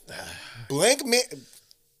Man. Blank Man,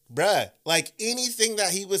 bruh. Like anything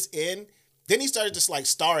that he was in, then he started just like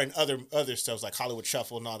starring other stuff like Hollywood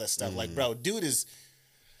Shuffle and all that stuff. Like, bro, dude is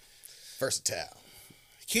versatile.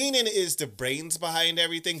 Keenan is the brains behind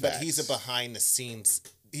everything, Facts. but he's a behind the scenes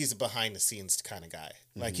kind of guy.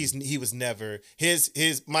 Like he was never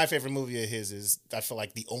my favorite movie of his is, I feel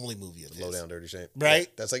like, the only movie of his. Low Down Dirty Shame. Right?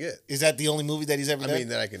 Yeah, that's like it. Is that the only movie that he's ever done? I mean,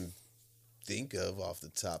 that I can think of off the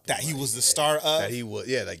top. That he was the star of? That he was,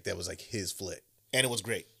 like that was like his flick. And it was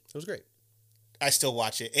great. It was great. I still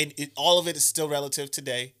watch it. And all of it is still relative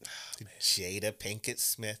today. Jada Pinkett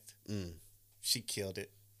Smith. She killed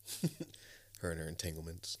it. Her and her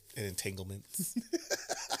entanglements. And entanglements.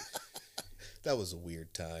 That was a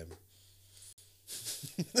weird time.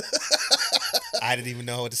 I didn't even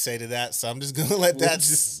know what to say to that, so I'm just gonna let that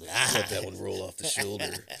slide. Let that one roll off the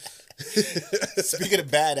shoulder. Speaking of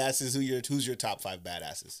badasses, who's your top 5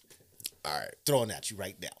 badasses? All right, throwing at you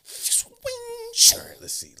right now. All right,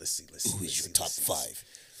 let's see. Who is your top 5?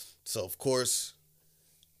 So of course,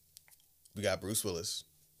 we got Bruce Willis.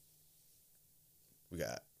 We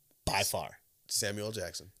got by far Samuel L.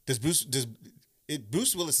 Jackson.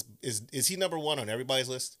 Bruce Willis is he number 1 on everybody's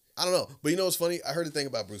list? I don't know, but you know what's funny? I heard a thing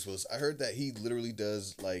about Bruce Willis. I heard that he literally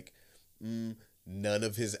does like none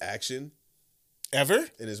of his action ever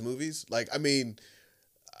in his movies. Like, I mean,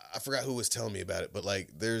 I forgot who was telling me about it, but like,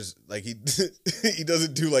 there's like he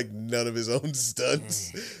doesn't do like none of his own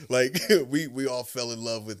stunts. Like we all fell in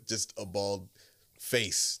love with just a bald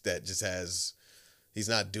face that just has. He's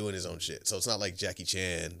not doing his own shit. So it's not like Jackie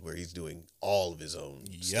Chan where he's doing all of his own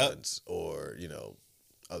stunts or,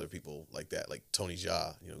 other people like that. Like Tony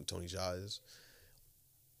Jaa. You know who Tony Jaa is?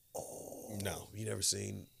 Oh, No. you never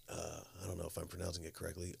seen? I don't know if I'm pronouncing it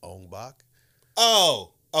correctly. Ong Bak.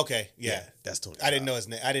 Oh, okay, yeah. That's Tony. I didn't know his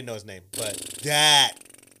name. I didn't know his name, but that,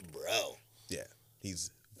 bro, Yeah,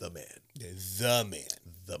 he's the man. the man.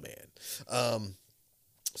 The man.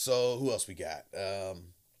 So who else we got?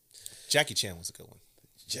 Jackie Chan was a good one.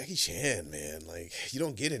 Jackie Chan, man. Like, you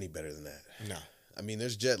don't get any better than that. No, I mean,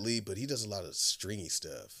 there's Jet Li, but he does a lot of stringy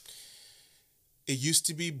stuff. it used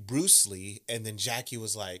to be Bruce Lee, and then Jackie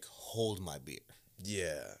was like, "Hold my beer."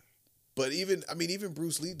 Yeah. But even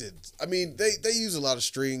Bruce Lee did. I mean, they use a lot of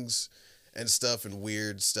strings and stuff and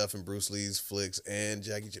weird stuff in Bruce Lee's flicks and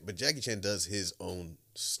Jackie Chan. But Jackie Chan does his own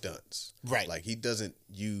stunts. Right. Like, he doesn't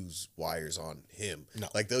use wires on him. No.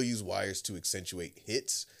 Like, they'll use wires to accentuate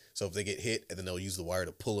hits. So if they get hit, and then they'll use the wire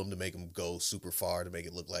to pull them to make them go super far to make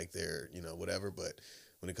it look like they're, whatever. But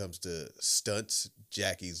when it comes to stunts,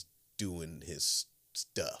 Jackie's doing his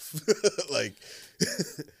stuff. Like,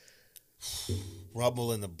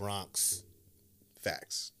 Rumble in the Bronx.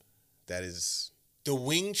 facts. That is... The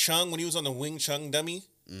Wing Chun, when he was on the Wing Chun dummy.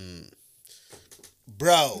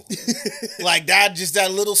 Bro. Like that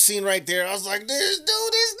little scene right there. I was like, this dude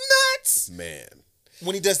is nuts. Man.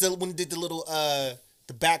 When he did the little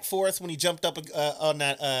the back fourth, when he jumped up on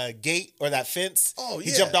that gate or that fence. Oh,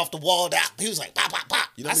 He yeah. jumped off the wall down. He was like, pop, pop, pop.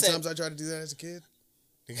 You know how many times I tried to do that as a kid?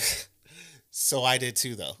 So I did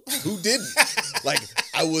too, though. Who didn't? Like,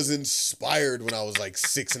 I was inspired when I was like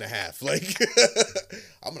 6.5. Like,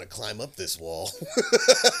 I'm gonna climb up this wall.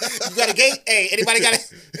 You got a gate? Hey, anybody got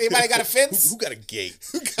a fence? Who got a gate?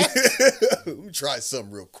 Let me try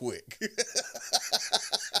something real quick.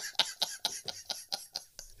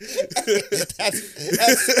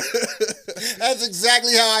 That's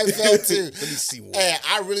exactly how I felt too. Let me see one. Hey,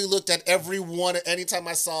 I really looked at every one. Anytime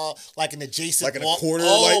I saw like an adjacent Like in a wall. corner,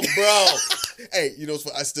 Oh, like- bro. Hey, you know what's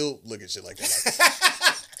funny? I still look at shit like that.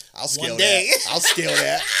 Like, I'll scale One day. that.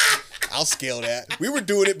 I'll scale that. We were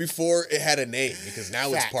doing it before it had a name because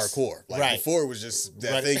now Facts. it's parkour. Like, Right. before it was just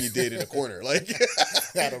that Right. thing you did in a corner. Like,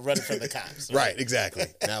 Gotta run from the cops. right, exactly.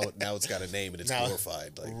 Now it's got a name and it's Now-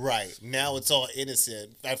 glorified. Like, Right. Now it's all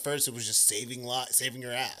innocent. At first it was just saving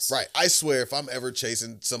your ass. right. I swear, if I'm ever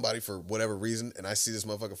chasing somebody for whatever reason and I see this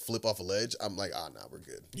motherfucker flip off a ledge, I'm like, nah, we're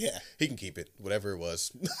good. Yeah. He can keep it, whatever it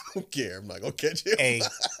was. I don't care. I'm like, I'll catch him. Hey,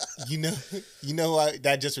 you know what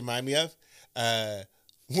that just reminded me of?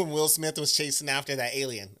 When Will Smith was chasing after that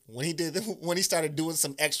alien, when he started doing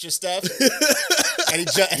some extra stuff, and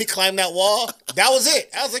he climbed that wall, that was it.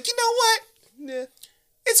 I was like, you know what? Yeah.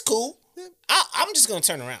 It's cool. I'm just gonna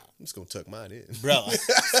turn around, I'm just gonna tuck mine in. bro.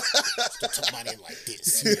 Just gonna tuck mine in like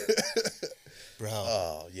this, here. Bro.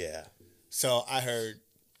 Oh yeah. So I heard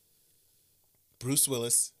Bruce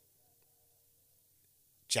Willis,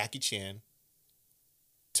 Jackie Chan,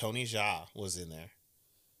 Tony Jaa was in there.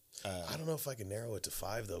 I don't know if I can narrow it to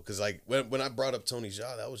 5 though, because like when I brought up Tony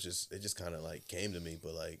Jaa, that was just kind of like came to me,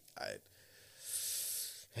 but like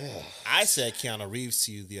I said Keanu Reeves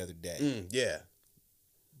to you the other day, yeah.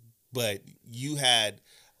 but you had,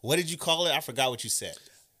 what did you call it? I forgot what you said.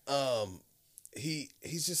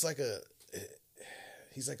 He's just like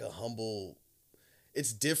he's like a humble.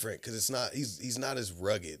 It's different because it's not he's not as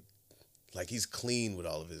rugged, like he's clean with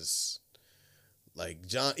all of his, like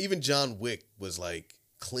John Wick was like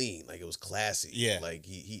clean, like it was classy. Yeah. Like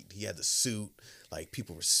he had the suit, like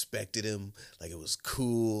people respected him, like it was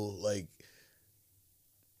cool. Like,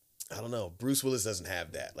 I don't know, Bruce Willis doesn't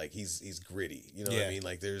have that. Like he's gritty, you know what Yeah. I mean?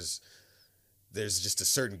 Like there's just a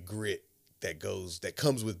certain grit that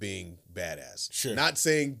comes with being badass. Sure. Not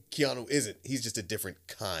saying Keanu isn't. He's just a different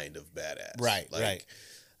kind of badass. Right, Like,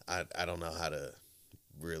 right. I don't know how to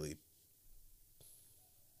really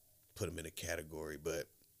put him in a category, but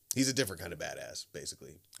he's a different kind of badass,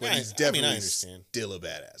 basically. But Yeah, he's I mean, I definitely understand. still a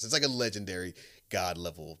badass. It's like a legendary god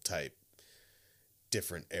level type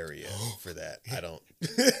different area for that. I don't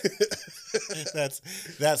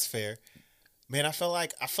That's fair. Man, I feel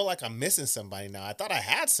like I'm missing somebody now. I thought I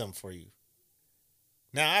had some for you.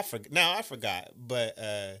 Now I forgot. But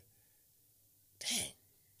dang.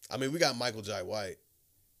 I mean, we got Michael Jai White.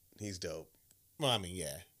 He's dope. Well, I mean,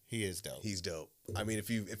 yeah, he is dope. He's dope. I mean, if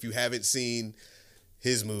you haven't seen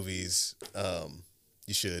his movies,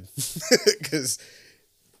 you should, because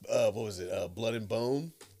what was it? Blood and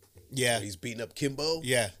Bone. Yeah. He's beating up Kimbo.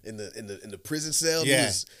 Yeah. In the prison cell. Yeah. He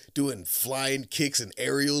was doing flying kicks and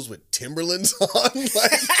aerials with Timberlands on.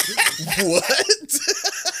 Like, what?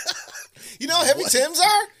 You know how heavy Tims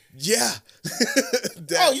are? Yeah.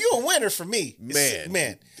 Oh, you a winner for me.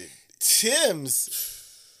 Man. Tims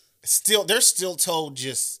they're still told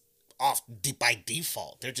just off by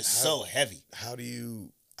default. They're just so heavy. How do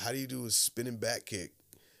you do a spinning back kick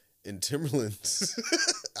in Timberlands.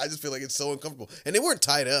 I just feel like it's so uncomfortable. And they weren't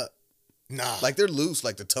tied up. Nah. Like they're loose,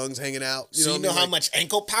 like the tongue's hanging out. You know, what I mean? how Like, much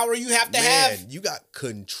ankle power you have to man, have? you got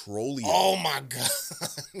controlium. Oh my God.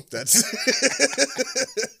 That's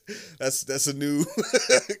that's a new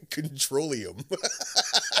controlium.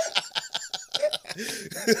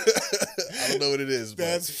 I don't know what it is, but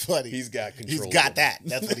That's funny. he's got controlium. He's got that.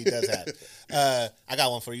 That's what he does have. I got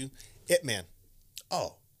one for you. Ip Man.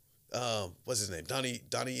 Oh. What's his name? Donnie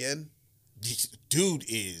Yen? Dude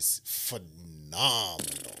is phenomenal.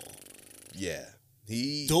 Yeah.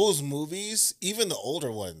 Those movies, even the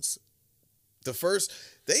older ones. The first,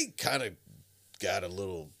 they kind of got a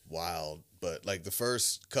little wild, but like the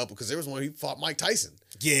first couple, because there was one he fought Mike Tyson.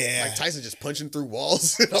 Yeah. Mike Tyson just punching through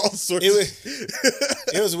walls and all sorts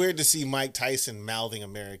It was weird to see Mike Tyson mouthing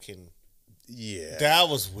American. Yeah. That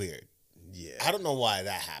was weird. Yeah. I don't know why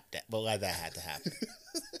that happened, but why that had to happen.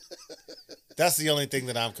 That's the only thing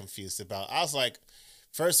that I'm confused about. I was like,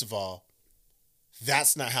 first of all,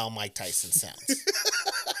 that's not how Mike Tyson sounds.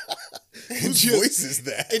 Whose voice is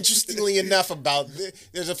that? Interestingly enough,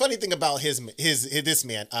 there's a funny thing about this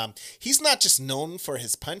man. He's not just known for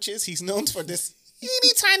his punches. He's known for this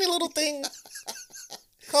itty tiny little thing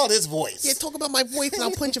called his voice. Yeah, talk about my voice and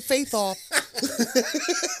I'll punch your face off.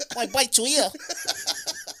 I bite your ear.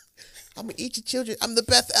 I'm gonna eat your children. I'm the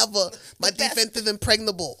best ever. My defense is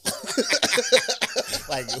impregnable.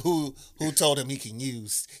 Like who told him he can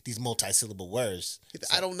use these multi-syllable words?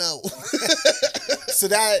 I don't know. So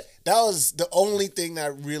that was the only thing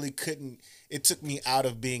that really couldn't. It took me out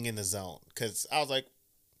of being in the zone because I was like,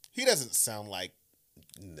 he doesn't sound like.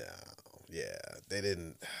 No, yeah, they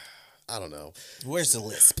didn't. I don't know. Where's the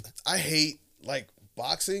lisp? I hate like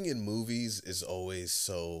boxing in movies is always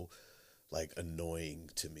so like annoying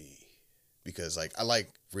to me because like I like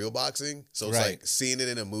real boxing, so it's like seeing it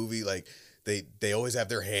in a movie like. They always have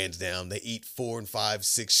their hands down. They eat 4 and 5,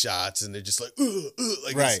 6 shots, and they're just like,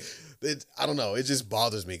 like I don't know. It just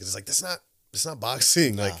bothers me because it's like that's not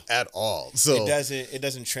boxing like at all. So it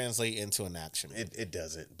doesn't translate into an action. It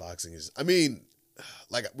doesn't. Boxing is. I mean,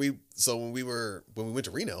 like when we went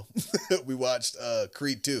to Reno, we watched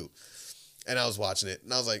Creed 2, and I was watching it,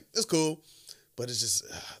 and I was like, it's cool, but it's just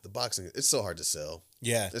the boxing. It's so hard to sell.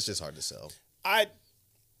 Yeah, it's just hard to sell.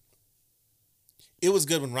 It was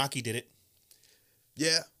good when Rocky did it.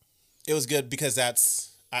 Yeah, it was good because I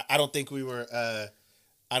don't think we were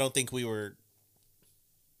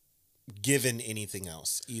given anything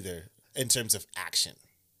else either in terms of action.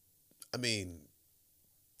 I mean,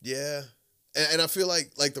 yeah, and I feel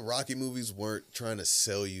like the Rocky movies weren't trying to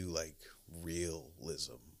sell you like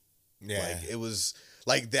realism. Yeah, like it was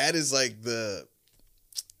like that is like the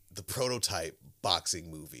prototype boxing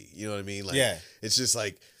movie. You know what I mean? Like, yeah, it's just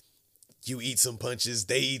like. You eat some punches,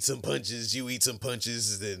 they eat some punches, you eat some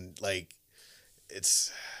punches, then like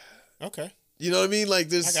it's okay. You know what I mean? Like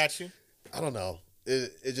this I got you. I don't know.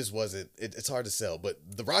 It just wasn't it's hard to sell. But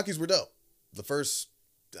the Rockies were dope. The first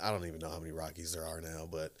I don't even know how many Rockies there are now,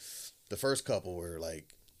 but the first couple were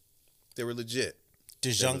like they were legit.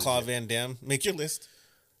 Did Jean-Claude Van Damme make your list?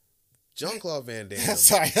 Jean-Claude Van Damme.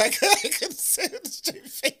 Sorry, I couldn't say it with a straight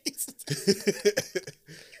face.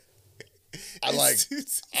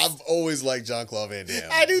 I've always liked Jean-Claude Van Damme.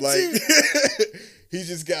 I do too. He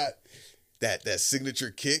just got that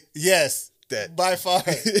signature kick. Yes. That by far.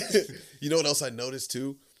 You know what else I noticed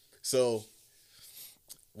too? So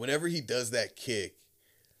whenever he does that kick,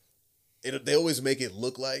 they always make it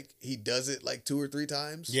look like he does it like 2 or 3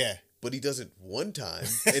 times. Yeah. But he does it one time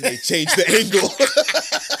and they change the angle.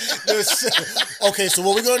 Okay, so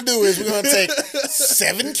what we're gonna do is we're gonna take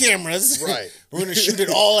 7 cameras. Right. We're gonna shoot it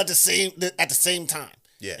all at the same time.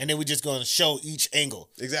 Yeah. And then we're just gonna show each angle.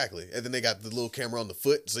 Exactly. And then they got the little camera on the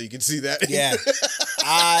foot so you can see that. Yeah.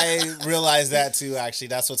 I realized that too, actually.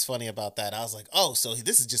 That's what's funny about that. I was like, oh, so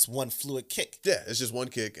this is just one fluid kick. Yeah, it's just one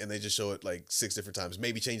kick and they just show it like 6 different times.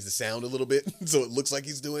 Maybe change the sound a little bit so it looks like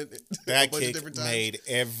he's doing it that a bunch kick of different times. Made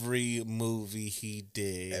every movie he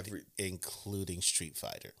did, including Street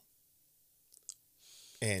Fighter.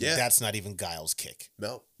 And that's not even Guile's kick.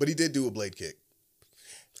 No, but he did do a blade kick.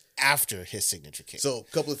 After his signature kick. So,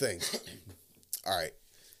 a couple of things. All right.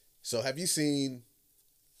 So, have you seen,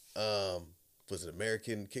 was it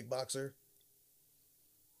American Kickboxer?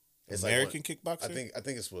 It's American Kickboxer? I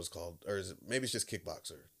think it's what it's called. Or is it, maybe it's just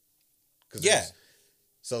Kickboxer. Yeah.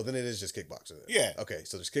 So, then it is just Kickboxer. Then. Yeah. Okay,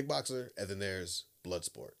 so there's Kickboxer, and then there's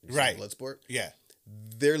Bloodsport. Right. Bloodsport? Yeah.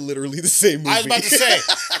 They're literally the same movie. I was about to say.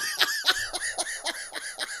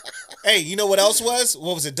 Hey, you know what else was?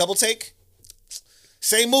 What was it? Double Take?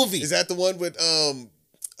 Same movie. Is that the one with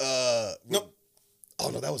Nope. Oh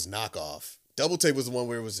no, that was Knockoff. Double Take was the one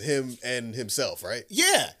where it was him and himself, right?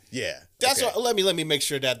 Yeah. Yeah. That's okay. what, let me make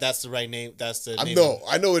sure that's the right name. That's the name.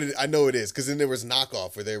 I know it is, because then there was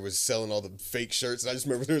Knockoff where they was selling all the fake shirts, and I just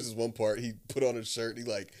remember there was this one part he put on a shirt, and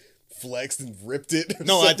he like flexed and ripped it.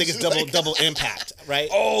 No, I think it's double impact, right?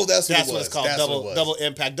 Oh, that's what it's called. Double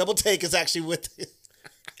impact. Double Take is actually with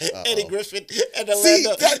Eddie Griffin and Orlando. See,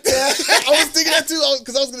 I was thinking that too,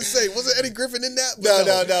 because I was going to say, wasn't Eddie Griffin in that?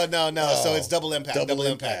 No. Oh, so it's Double Impact. Double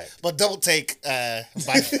impact. But Double Take. By,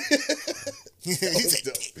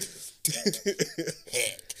 he's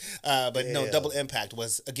but no, Double Impact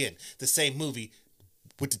was again the same movie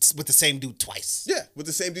with the same dude twice. Yeah, with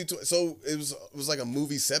the same dude. So it was like a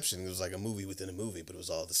movieception. It was like a movie within a movie, but it was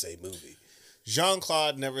all the same movie.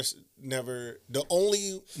 Jean-Claude never. The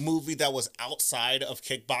only movie that was outside of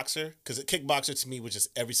Kickboxer, because Kickboxer to me was just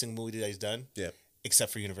every single movie that he's done. Yeah,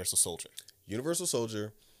 except for Universal Soldier. Universal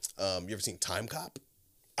Soldier. You ever seen Time Cop?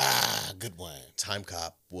 Ah, good one. Time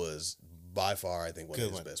Cop was by far, I think, one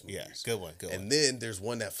of his best movies. Yeah, good one. And then there's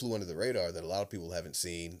one that flew under the radar that a lot of people haven't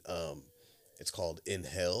seen. It's called In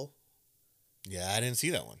Hell. Yeah, I didn't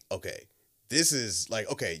see that one. Okay, this is like,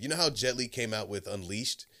 okay, you know how Jet Li came out with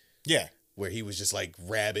Unleashed? Yeah. Where he was just like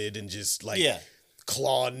rabid and just like yeah.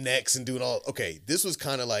 clawing necks and doing all. Okay, this was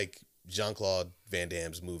kind of like Jean-Claude Van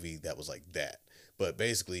Damme's movie that was like that. But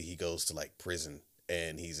basically he goes to like prison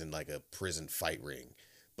and he's in like a prison fight ring.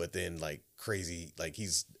 But then like crazy, like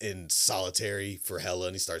he's in solitary for hella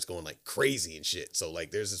and he starts going like crazy and shit. So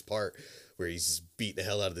like there's this part where he's just beating the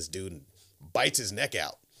hell out of this dude and bites his neck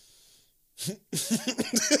out. Jean-Claude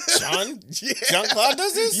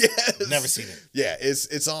does this? Yes. Never seen it. Yeah,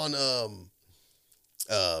 it's on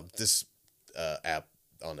this app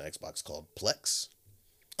on the Xbox called Plex.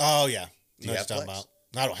 Oh yeah. Do you have talking about?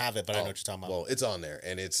 I don't have it, but I know what you're talking about. Well, it's on there,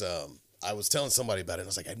 and it's I was telling somebody about it, and I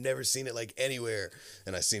was like, I've never seen it like anywhere,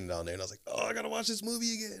 and I seen it on there, and I was like, oh, I gotta watch this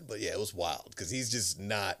movie again. But yeah, it was wild because he's just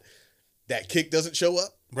not. That kick doesn't show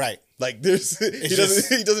up. Right. Like there's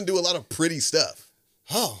he doesn't do a lot of pretty stuff.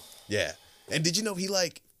 Oh. Yeah. And did you know he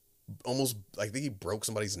like almost, I think he broke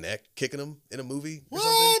somebody's neck kicking him in a movie or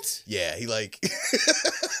what? something? Yeah, he like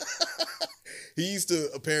he used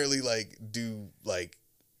to apparently like do like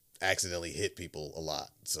accidentally hit people a lot.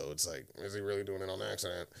 So it's like, is he really doing it on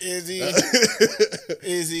accident? Is he?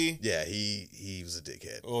 Is he? Yeah, he was a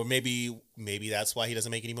dickhead. Or maybe that's why he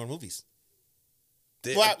doesn't make any more movies.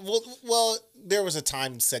 Well, there was a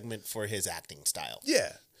time segment for his acting style.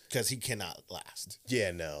 Yeah. Because he cannot last.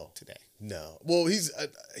 Yeah, no. Today. No. Well, he's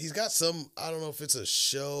got some, I don't know if it's a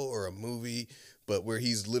show or a movie, but where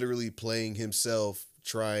he's literally playing himself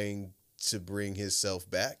trying to bring himself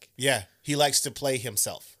back. Yeah. He likes to play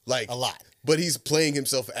himself. Like a lot. But he's playing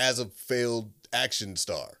himself as a failed action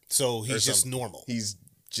star. So he's just normal. He's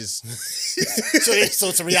just so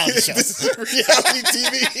it's a reality show. This is reality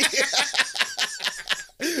TV.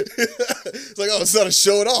 It's like, oh, it's not a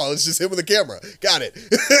show at all. It's just him with a camera. Got it.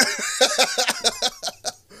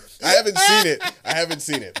 I haven't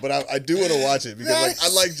seen it, but I do want to watch it because like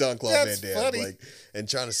I like Jean-Claude Van Damme, funny. Like, and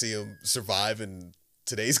trying to see him survive in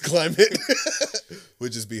today's climate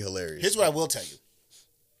would just be hilarious. Here's what I will tell you: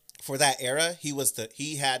 for that era, he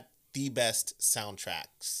had the best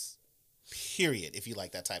soundtracks. Period. If you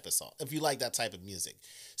like that type of song, if you like that type of music,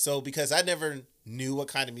 so because I never knew what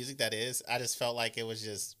kind of music that is, I just felt like it was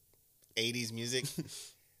just 80s music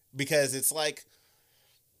because it's like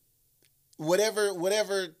whatever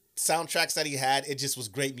soundtracks that he had, it just was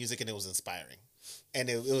great music and it was inspiring. And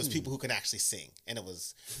it was people who can actually sing. And it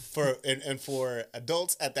was for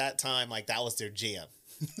adults at that time, like that was their jam.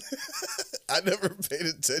 I never paid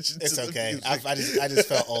attention to it's okay. I just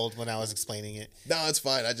felt old when I was explaining it. No, it's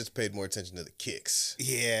fine. I just paid more attention to the kicks.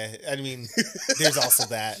 Yeah. I mean, there's also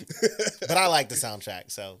that. But I like the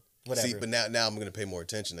soundtrack, so whatever. See, but now I'm gonna pay more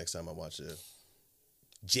attention next time I watch a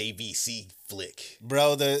JVC flick.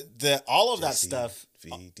 Bro, the all of that stuff.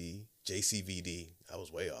 JCVD. I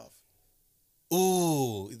was way off.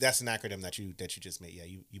 Ooh, that's an acronym that you just made. Yeah,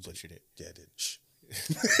 you butchered it. Yeah, I did. Shh.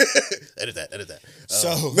 edit that.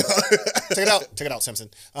 So check it out, Simpson.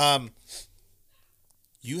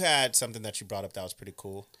 You had something that you brought up that was pretty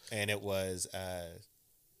cool, and it was a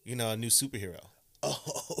new superhero.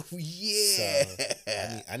 Oh yeah.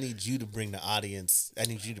 So I need you to bring the audience. I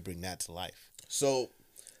need you to bring that to life. So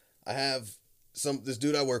I have this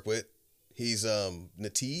dude I work with. He's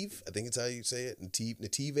Native. I think it's how you say it.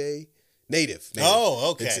 Native.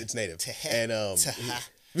 Oh, okay. It's native. And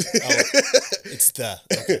it's the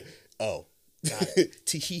okay. Oh. Got it.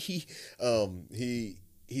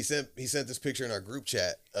 He sent this picture in our group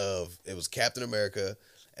chat of it was Captain America,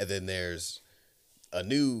 and then there's a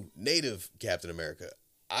new native Captain America.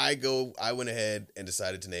 I went ahead and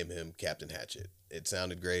decided to name him Captain Hatchet. It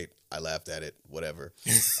sounded great. I laughed at it. Whatever.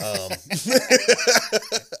 Um,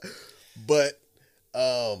 but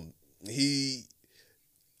he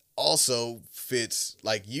also fits,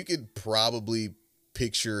 like, you could probably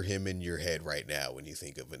picture him in your head right now when you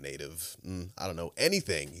think of a native. I don't know,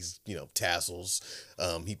 anything. He's, tassels.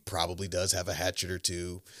 He probably does have a hatchet or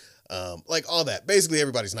two. Like all that. Basically,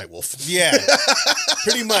 everybody's Nightwolf. Yeah,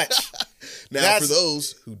 pretty much. Now, for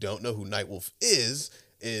those who don't know who Nightwolf is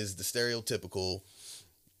the stereotypical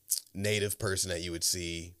native person that you would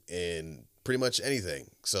see in pretty much anything.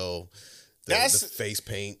 So the face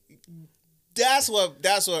paint. That's what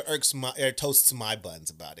toasts my buns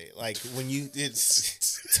about it. Like when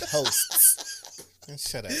it's toasts.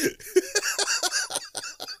 Shut up.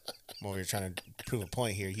 Well, you're trying to prove a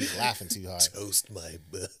point here. He's laughing too hard. Toast my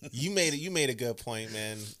bun. You made a good point,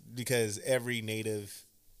 man. Because every native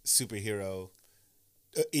superhero,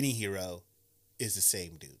 any hero, is the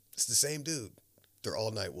same dude. It's the same dude. They're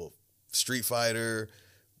all Nightwolf. Street Fighter,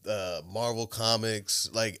 Marvel Comics,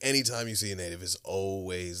 like anytime you see a native, it's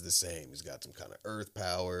always the same. He's got some kind of earth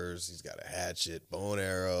powers. He's got a hatchet, bow and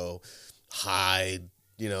arrow, hide,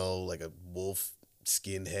 like a wolf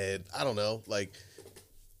skin head. I don't know. Like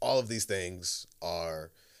all of these things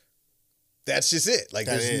that's just it. Like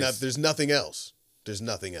there's nothing else. There's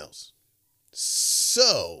nothing else.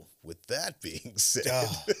 So with that being said,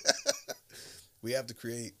 we have to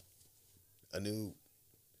create a new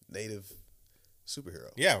native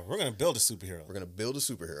superhero. Yeah, we're gonna build a superhero. We're gonna build a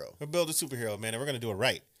superhero. We'll build a superhero, man, and we're gonna do it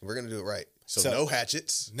right. We're gonna do it right. So no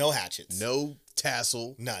hatchets. No hatchets. No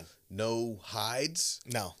tassel. None. No hides.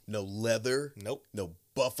 No. No leather. Nope. No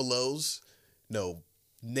buffaloes. No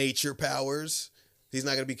nature powers. He's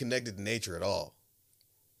not gonna be connected to nature at all.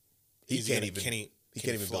 He can't even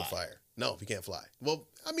build fire. No, he can't fly. Well,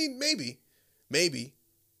 I mean, maybe.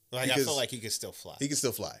 Like I feel like he could still fly. He can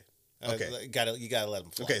still fly. Okay, you gotta let him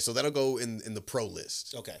fly. Okay, so that'll go in the pro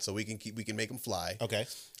list. Okay, so we can make him fly. Okay.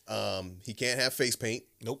 He can't have face paint.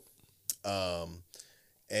 Nope.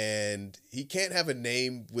 And he can't have a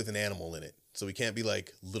name with an animal in it. So he can't be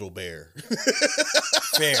like Little Bear.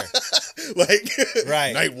 Fair. Like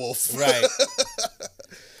right. Nightwolf. Right.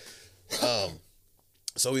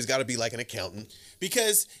 So he's got to be like an accountant.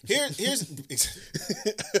 Because here's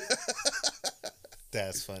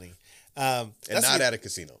that's funny. And not at a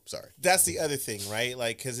casino. Sorry. That's the other thing, right?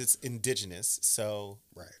 Like, because it's indigenous, so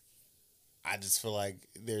right. I just feel like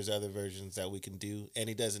there's other versions that we can do, and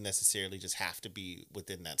it doesn't necessarily just have to be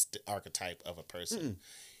within that archetype of a person,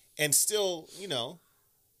 and still,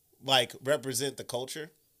 like represent the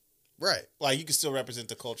culture. Right. Like you can still represent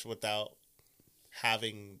the culture without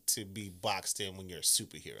having to be boxed in when you're a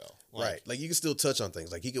superhero. Right. Like you can still touch on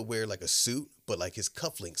things. Like he could wear like a suit, but like his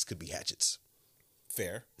cufflinks could be hatchets.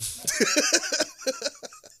 Fair.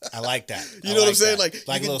 I like that. You know what I'm saying? Like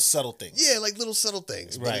little subtle things. Yeah, like little subtle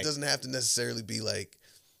things. But it doesn't have to necessarily be like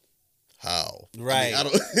how. Right. I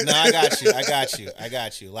don't. No, I got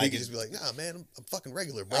you. Like you can just be like, nah, man, I'm fucking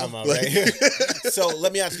regular, bro. I'm all right. So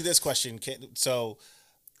let me ask you this question. So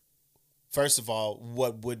first of all,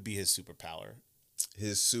 what would be his superpower?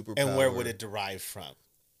 His superpower. And where would it derive from?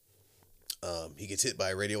 He gets hit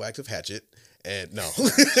by a radioactive hatchet. And no.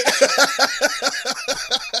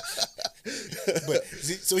 But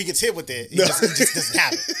so he gets hit with it. He just doesn't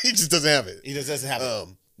have it. He just doesn't have it. He just doesn't have it.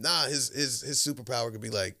 Nah, his superpower could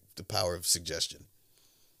be like the power of suggestion.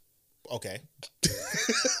 Okay.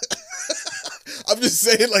 I'm just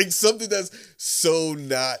saying, like something that's so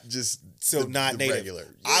not just not native. Regular.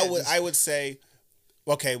 Yeah, I would say,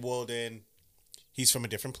 okay, well then, he's from a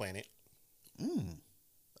different planet.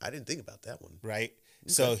 I didn't think about that one. Right.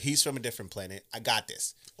 Okay. So he's from a different planet. I got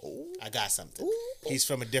this. Oh. I got something. He's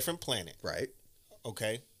from a different planet. Right.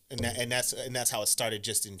 Okay. And that's how it started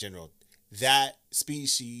just in general. That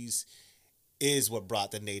species is what brought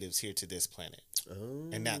the natives here to this planet. Oh.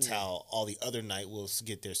 And that's how all the other night wolves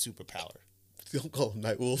get their superpower. Don't call them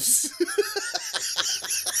night wolves.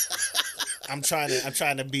 I'm trying to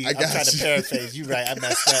paraphrase. You right. I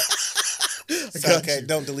messed up. So, okay,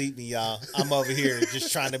 don't delete me, y'all. I'm over here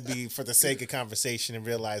just trying to be for the sake of conversation and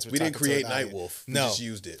realize we didn't create Nightwolf. We just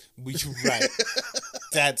used it. Right.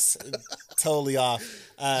 That's totally off.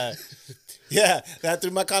 Yeah, that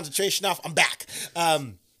threw my concentration off. I'm back.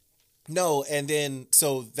 No, and then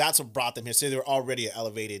so that's what brought them here. So they're already an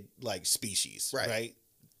elevated like species, right?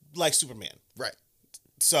 Like Superman, right?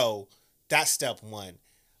 So that's step one.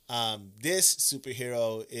 This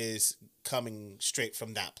superhero is coming straight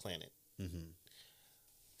from that planet. Mm-hmm.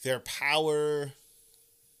 Their power,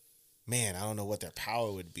 man, I don't know what their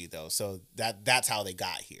power would be though. So that's how they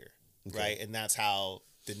got here, okay. Right? And that's how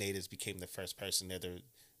the natives became the first person.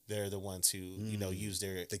 They're the ones who use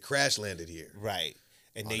their They crash landed here. right,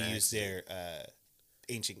 and On they use their accident.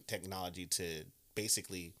 ancient technology to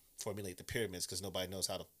basically formulate the pyramids because nobody knows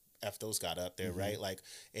how to f those got up there, right? Like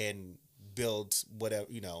and build whatever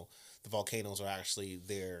the volcanoes are actually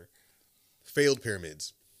there Failed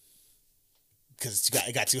pyramids. because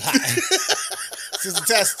it got too hot. This is a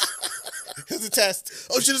test. Here's a test.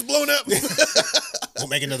 Oh shit, it's blown up. We'll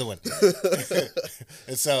make another one.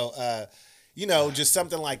 And so, just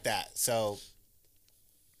something like that. So,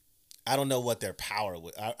 I don't know what their power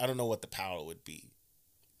would. I don't know what the power would be,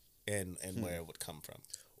 and where it would come from.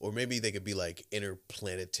 Or maybe they could be like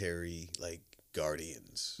interplanetary like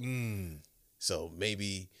guardians. So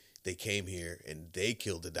maybe they came here and they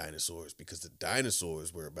killed the dinosaurs because the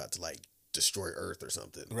dinosaurs were about to like destroy Earth or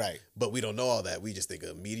something. Right. But we don't know all that. We just think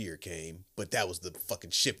a meteor came, but that was the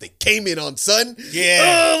fucking ship they came in on, son. Yeah.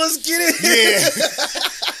 Oh, let's get it.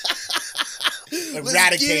 Yeah.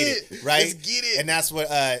 Eradicated, right? Let's get it. And that's what.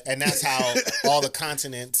 And that's how all the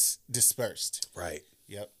continents dispersed. Right.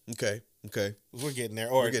 Yep. Okay. We're getting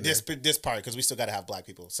there, or getting this part because we still got to have black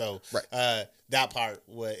people. So Right. That part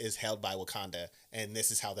is held by Wakanda, and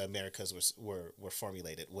this is how the Americas were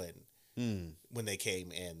formulated when they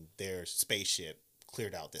came and their spaceship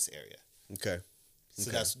cleared out this area. Okay.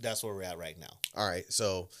 So that's where we're at right now. All right.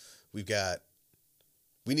 So we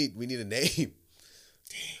need a name.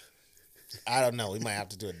 I don't know. We might have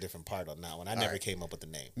to do a different part on that one. I never right. came up with the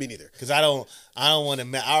name. Me neither. Because I don't want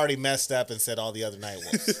to. I already messed up and said all the other night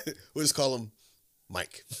wolves. We'll just call him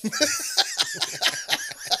Mike.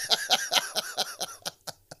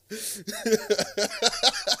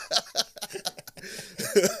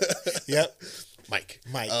 Yep. Mike.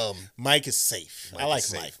 Mike is safe. I like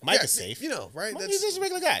Mike. Mike is safe. Right? He's just a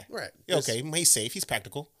regular guy. Right. Yeah, okay, he's safe. He's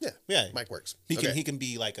practical. Yeah. Mike works. He can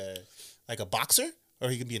be like a boxer, or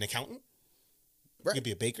he can be an accountant. Right. He can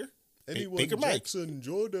be a baker. Anyone Baker Mike. Jackson,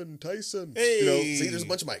 Jordan, Tyson. Hey. See, there's a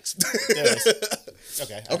bunch of Mikes. There it is.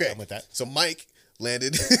 Okay. Okay. I'm with that. So Mike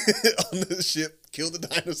landed on the ship, killed the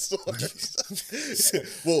dinosaurs.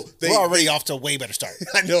 Well, We're already off to a way better start.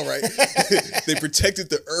 I know, right? They protected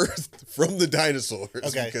the Earth from the dinosaurs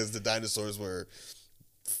because the dinosaurs were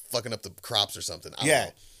fucking up the crops or something. I don't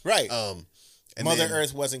know. Right. And Mother then-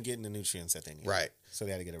 Earth wasn't getting the nutrients that they needed. Right. So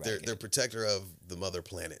they had to get eradicated. They're protector of the mother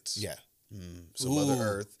planets. Yeah. So Mother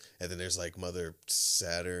Earth, and then there's like Mother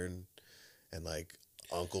Saturn, and like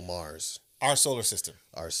Uncle Mars, Our solar system.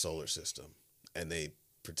 our solar system, and they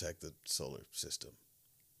protect the solar system.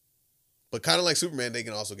 But kind of like Superman, they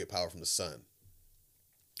can also get power from the sun,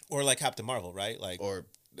 Or like Captain Marvel, right? Like, or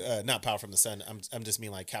not power from the sun. I'm just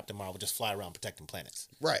mean like Captain Marvel just fly around protecting planets.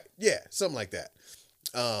 right, yeah, something like that.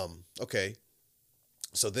 Okay,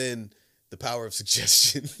 so then the power of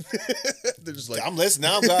suggestion. They're just like, I'm listening.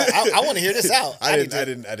 Now I want to hear this out. I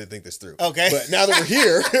didn't think this through. Okay. But now that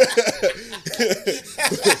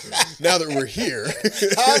we're here,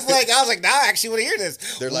 I was like, now I actually want to hear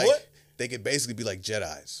this. they're like, What? they could basically be like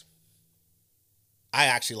Jedis. I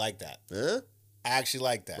actually like that. Huh? I actually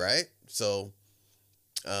like that. Right? So,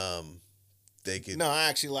 they could. No, I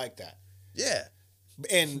actually like that. Yeah.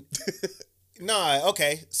 And no,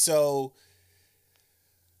 okay. So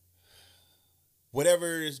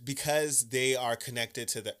because they are connected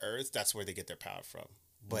to the Earth, that's where they get their power from.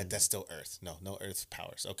 But that's still Earth. No Earth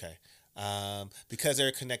powers. Okay. Because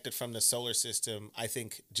they're connected from the solar system, I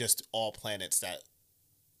think just all planets that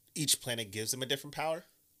each planet gives them a different power.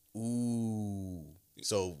 Ooh.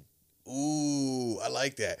 So, I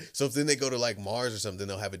like that. So if then they go to like Mars or something,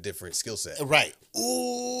 they'll have a different skill set. Right.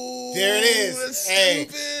 Ooh. There it is. That's Hey,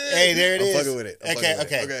 stupid. hey, there it I'm is. fucking with it. Okay.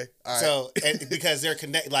 Okay. All right. So, because they're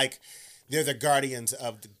like they're the guardians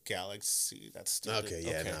of the galaxy. That's stupid. Okay,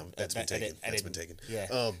 yeah, no, that's been taken. That's been taken.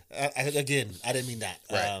 Yeah. Again, I didn't mean that.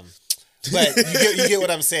 Right. But you get what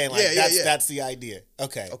I'm saying. Like Yeah. that's the idea.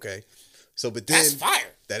 Okay. Okay. So, but then That's fire.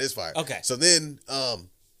 that is fire. Okay. So then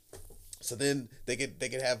they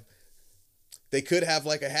could have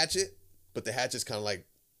like a hatchet, but the hatchet's kind of like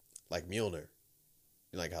Mjolnir,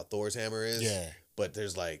 like how Thor's hammer is. Yeah. But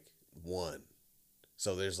there's like one,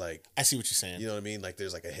 so there's like, I see what you're saying. you know what I mean? Like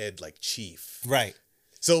there's like a head like chief. Right.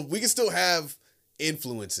 So we can still have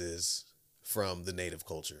influences from the native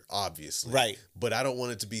culture, obviously. Right. But I don't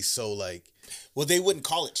want it to be so like. Well, they wouldn't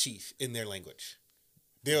call it chief in their language.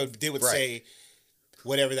 They would Right. say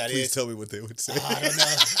whatever that Please is. tell me what they would say. I don't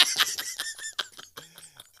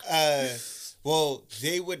know. Well,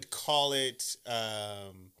 they would call it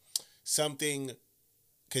something,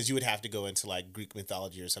 because you would have to go into like Greek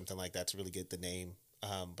mythology or something like that to really get the name.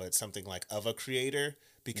 But something like of a creator,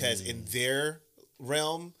 because in their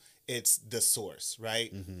realm, it's the source,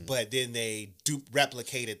 right? But then they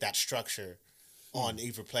replicated that structure on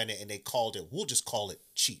either planet, and we'll just call it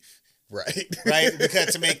Chief. Right. Right,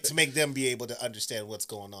 because to make them be able to understand what's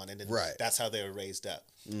going on, and then Right. that's how they were raised up.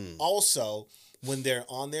 Also, when they're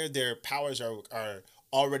on there, their powers are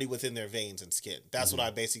already within their veins and skin. That's what I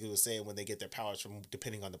basically was saying when they get their powers from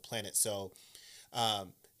depending on the planet. So,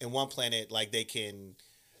 in one planet, like they can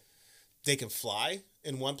fly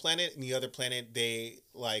in one planet, and the other planet they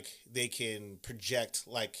can project,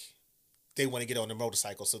 like they want to get on a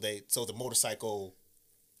motorcycle, so the motorcycle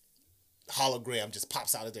hologram just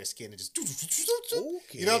pops out of their skin and just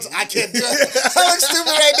Okay. you know what I can't do it. I look stupid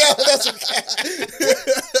right now, but that's okay.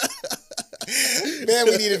 Man,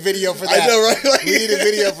 we need a video for that. I know, right? Like, we need a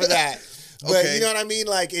video for that. But Okay. you know what I mean?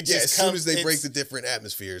 Like it just as soon as they break the different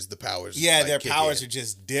atmospheres, the powers. yeah, their kick powers in. are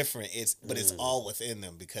just different. It's all within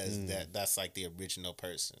them because that's like the original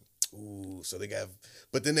person. Ooh, so they have,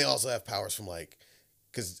 but then they also have powers from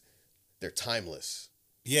because they're timeless.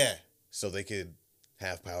 Yeah. So they could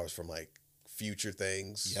have powers from future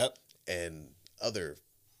things. Yep. And other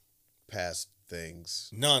past things.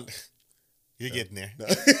 None. You're getting there. No.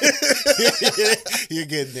 You're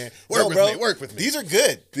getting there. Work with me. These are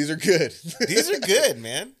good. These are good. These are good,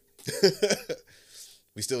 man.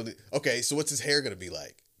 We still need, okay, so what's his hair going to be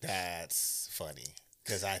like? That's funny.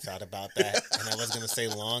 Because I thought about that and I was going to say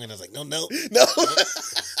long and I was like, no. No.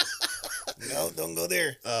 No, don't go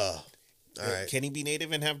there. All right. Can he be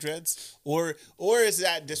native and have dreads? Or is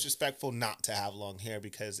that disrespectful not to have long hair?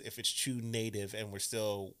 Because if it's true native and we're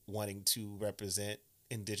still wanting to represent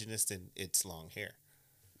indigenous, then it's long hair.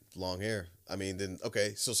 Long hair. I mean, then,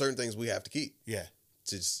 okay, so certain things we have to keep. Yeah.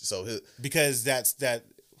 Because that's that.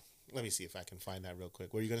 Let me see if I can find that real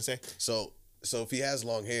quick. What are you going to say? So if he has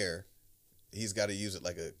long hair, he's got to use it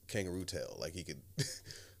like a kangaroo tail. Like he could...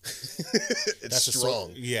 it's That's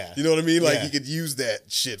strong. Yeah. You know what I mean? Like Yeah. he could use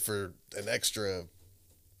that shit for an extra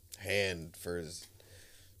hand for his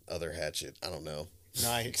other hatchet. I don't know.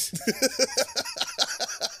 Nice.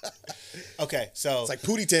 Okay, so It's like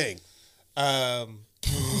Pootie Tang.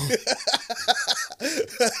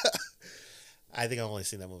 I think I've only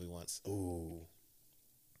seen that movie once. Ooh.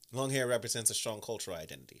 Long hair represents a strong cultural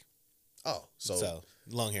identity. Oh, so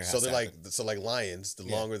long hair. so Has they're to like happen. lions. The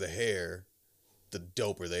Yeah. longer the hair, the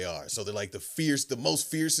doper they are. So they're like the most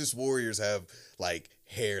fiercest warriors have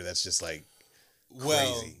hair that's just crazy.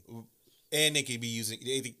 And they could be using.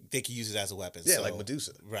 They could use it as a weapon. Yeah, so, like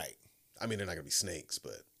Medusa. Right. I mean, they're not gonna be snakes,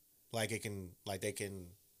 but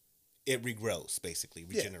It regrows, basically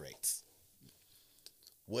regenerates.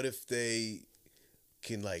 what if they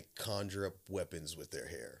can conjure up weapons with their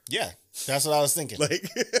hair? Yeah, that's what I was thinking. Like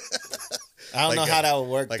I don't know how that would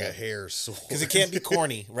work. Like a hair sword. Because it can't be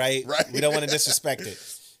corny, right? Right. We don't want to disrespect it.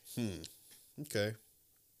 Okay.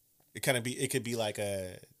 It could be like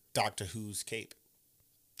a Doctor Who's cape.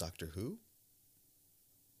 Doctor Who?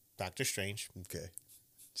 Doctor Strange. Okay.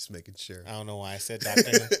 Just making sure. I don't know why I said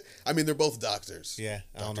Doctor. I mean, they're both doctors. Yeah,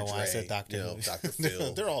 I don't Dr. know why I said Dre, Doctor Who. Dr.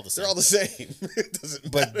 Phil. They're all the same. They're all the same. It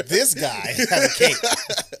doesn't matter. But this guy has a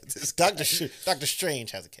cape. Doctor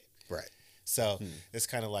Strange has a cape. Right. So it's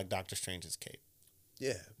kind of like Doctor Strange's cape,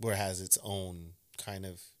 Yeah. where it has its own kind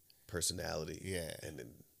of. Personality. Yeah. And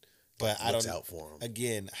then But I looks don't. out for him.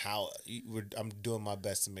 Again, I'm doing my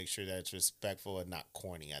best to make sure that it's respectful and not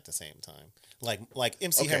corny at the same time. Like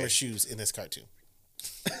MC Okay. Hammer's shoes in this cartoon.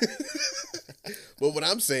 Well, what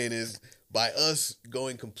I'm saying is, by us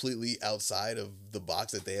going completely outside of the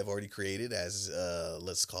box that they have already created as,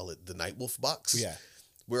 let's call it the Nightwolf box. Yeah,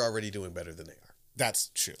 We're already doing better than they are. that's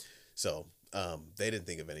true. So, they didn't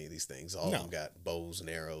think of any of these things. All of them got bows and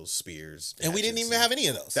arrows, spears. And we didn't hatchets, even have any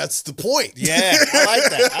of those. That's the point. Yeah,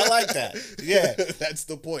 I like that. Yeah, That's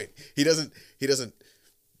the point. He doesn't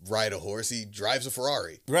ride a horse. He drives a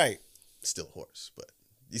Ferrari. right. Still a horse, but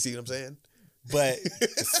you see what I'm saying? But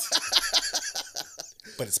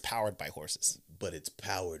it's powered by horses. But it's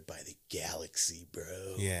powered by the galaxy,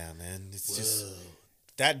 bro. Yeah, man. It's just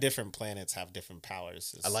that different planets have different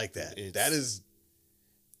powers. I like that.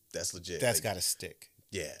 That's legit. That's got to stick.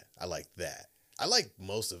 Yeah, I like that. I like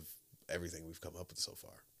most of everything we've come up with so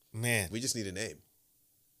far. Man, We just need a name.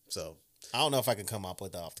 So, I don't know if I can come up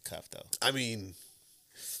with that off the cuff though. I mean,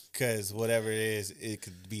 Because whatever it is, it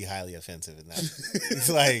could be highly offensive in that. It's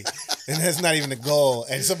and that's not even the goal.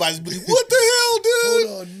 And somebody's be like, what the hell, dude?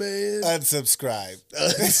 hold on, man. Unsubscribe.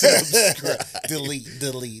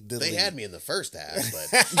 Delete. They had me in the first half, but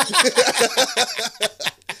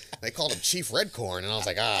they called him Chief Redcorn, and I was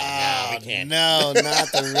like, no, we can't. No,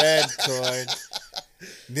 not the red cord.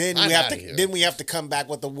 Then I'm we have outta to here. then we have to come back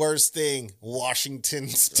with the worst thing: Washington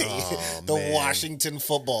State, Oh, the man. Washington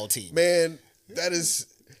football team. Man, that's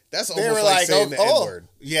They almost were like like, saying the oh, N-word.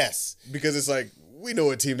 yes. Because it's like, we know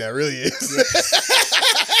what team that really is.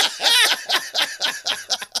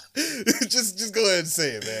 just go ahead and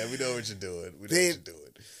say it, man. We know what you're doing. We know what you're doing.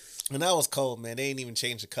 And that was cold, man. They ain't even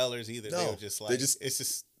changed the colors either. No, They were just like, they just- it's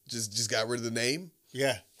just Just got rid of the name.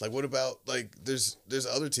 yeah, Like, what about, like, there's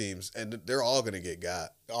other teams, and they're all going to get got.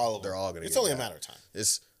 all of them. They're all going to It's get only got. a matter of time.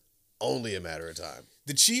 It's only a matter of time.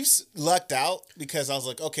 The Chiefs lucked out because I was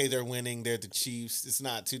like, okay, they're winning. They're the Chiefs. It's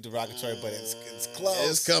not too derogatory, but it's close.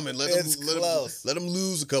 It's coming. Let It's them close. let them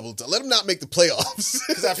lose a couple of times. Let them not make the playoffs.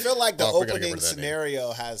 Because I feel like the Oh, we gotta get opening rid of that name.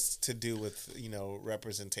 scenario has to do with,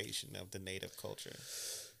 representation of the native culture.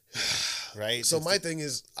 Right? So It's my thing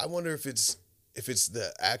is, I wonder if it's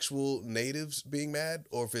the actual natives being mad,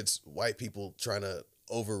 or if it's white people trying to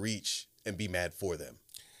overreach and be mad for them.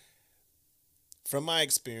 from my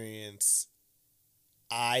experience,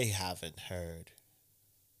 I haven't heard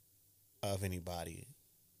of anybody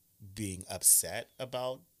being upset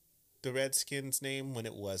about the Redskins name when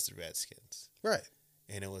it was the Redskins. Right.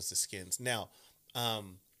 And it was the Skins. Now,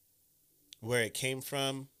 where it came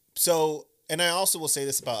from. So, and I also will say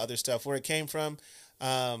this about other stuff. Where it came from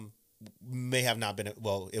may have not been, it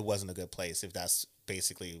wasn't a good place if that's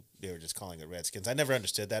basically, they were just calling it Redskins. I never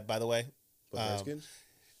understood that, by the way. But Redskins?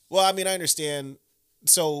 Well, I mean, I understand.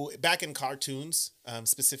 So back in cartoons,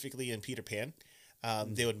 specifically in Peter Pan,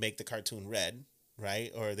 they would make the cartoon red,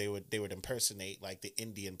 right? Or they would impersonate like the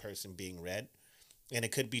Indian person being red. And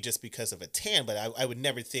it could be just because of a tan, but I would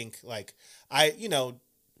never think like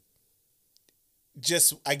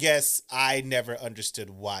I guess I never understood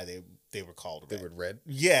why they were called red. They were red.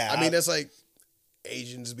 Yeah. I mean, that's like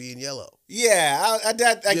Asians being yellow. yeah, I guess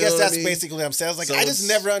know what I that's mean? basically what I'm saying. I was like, So I just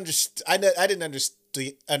it's- never understood. I didn't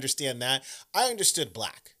understand that. I understood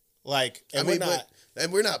black. Like, and we're not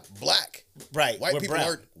and we're not black. right. White we're people brown.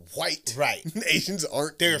 aren't white. Right. Asians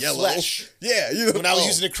aren't They're yellow. flesh. Yeah, you know. When I was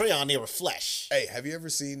using a crayon, they were flesh. Hey, have you ever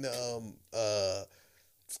seen what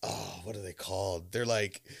are they called? They're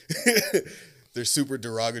like they're super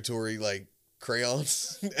derogatory like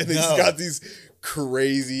crayons. And they just No. got these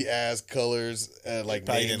crazy ass colors and like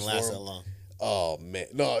Probably names didn't last for that 'em. long. Oh man.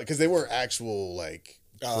 No, because they weren't actual like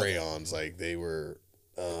Oh, okay. crayons. Like they were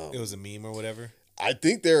It was a meme or whatever. I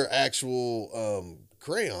think they're actual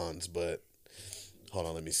crayons, but hold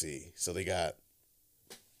on, let me see. So they got.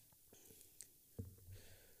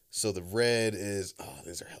 So the red is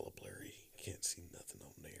these are hella blurry. Can't see nothing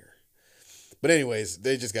on there. But anyways,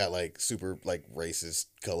 they just got like super like racist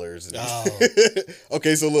colors. And Oh.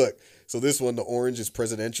 Okay, so look. So this one, the orange is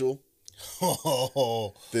presidential.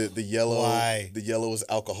 Oh, The yellow, Why? the yellow is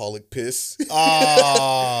alcoholic piss.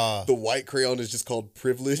 oh, The white crayon is just called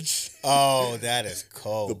privilege. oh, that is The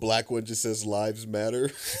cold. black one just says lives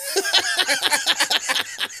matter.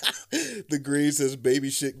 The green says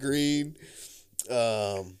baby shit green.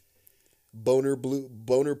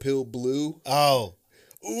 Boner pill blue. Oh,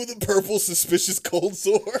 Ooh, the purple suspicious cold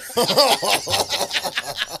sore.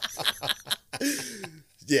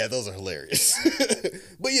 Yeah, those are hilarious.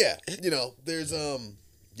 But yeah, there's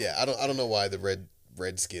I don't know why the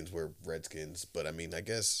Redskins were Redskins, but I mean, I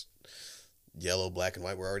guess yellow, black, and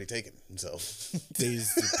white were already taken. So they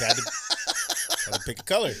just had to pick a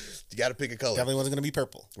color. you got to pick a color. Definitely wasn't going to be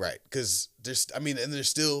purple. Right, because there's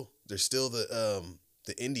still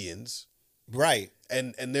the Indians, Right.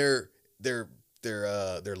 and their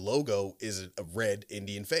logo is a red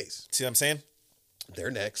Indian face. See what I'm saying?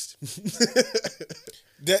 They're next.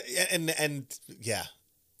 And yeah,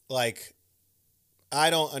 like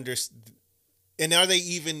I don't understand. And are they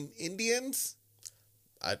even Indians?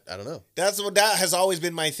 I don't know. That has always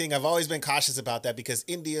been my thing. I've always been cautious about that because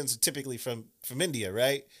Indians are typically from India,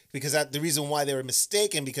 right? Because the reason why they were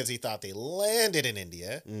mistaken because he thought they landed in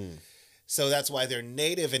India. So that's why they're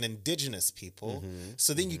native and indigenous people.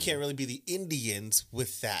 So then you can't really be the Indians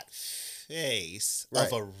with that face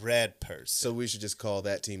of Right. a red person. So we should just call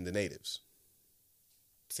that team the natives,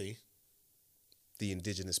 See? the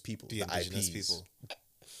indigenous people, The indigenous IPs. people.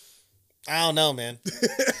 I don't know, man.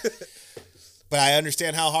 But I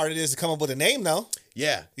understand how hard it is to come up with a name, though.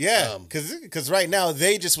 Yeah, Yeah, because right now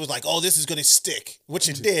they just was like, oh, this is gonna stick, which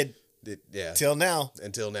it did yeah. till now.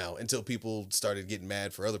 Until people started getting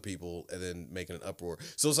mad for other people and then making an uproar.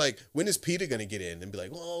 So it's like, when is Peter gonna get in and be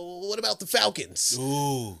like, well, what about the Falcons?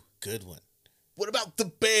 Ooh, good one. What about the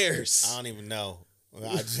Bears? I don't even know.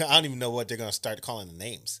 I don't even know what they're gonna start calling the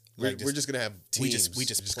names. We're just gonna have teams. we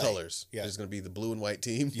just play. colors. Yeah. It's gonna be the blue and white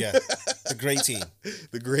team. Yeah, the great team.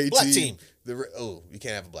 The gray Black team. team. You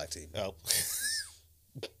can't have a black team. Oh,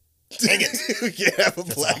 Dang it. We can't have a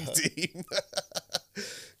black team.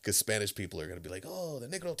 Because Spanish people are going to be like, oh, the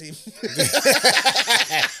Negro team.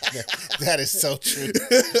 That is so true.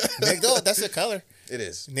 Negro, that's the color. It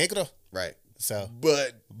is. Negro. Right. So,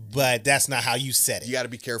 But that's not how you said it. you got to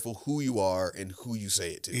be careful who you are and who you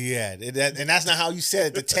say it to. Yeah, and that's not how you said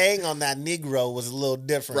it. The tang on that Negro was a little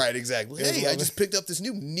different. Right, exactly. Hey, I just picked up this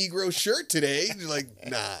new Negro shirt today. You're like,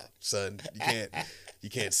 nah, son,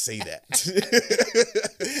 you can't say that.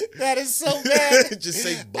 That is so bad. Just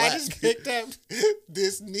say black. I just picked up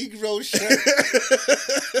this Negro shirt.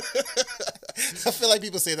 I feel like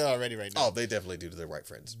people say that already right now. Oh, they definitely do to their white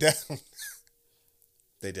friends.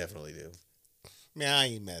 They definitely do. Man, I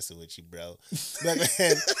ain't messing with you, bro. But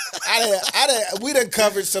man, we done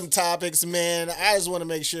covered some topics, man. I just want to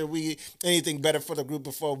make sure anything better for the group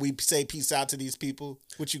before we say peace out to these people.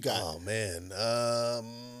 What you got? Oh man, I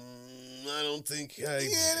don't think I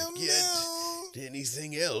get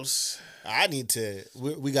anything else. I need to.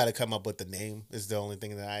 We got to come up with the name. Is the only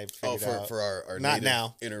thing that I figured out. For our not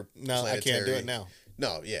now. Interplanetary. No, I can't do it now.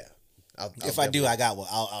 No, yeah. If I do, I got one.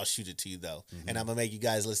 I'll shoot it to you though, and I'm gonna make you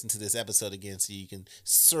guys listen to this episode again so you can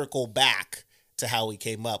circle back to how we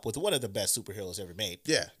came up with one of the best superheroes ever made.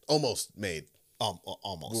 Yeah, almost made.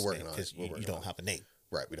 Almost. We're working on it. Because you don't have a name.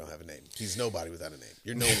 Right, we don't have a name. He's nobody without a name.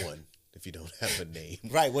 You're no one if you don't have a name.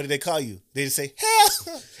 Right. What did they call you? They just say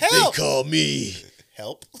help. Help. They call me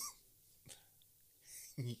Help.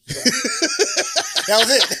 That was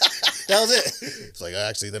it. That was it. It's like,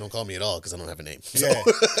 actually, they don't call me at all because I don't have a name. So. Yeah.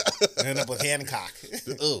 End up with Hancock.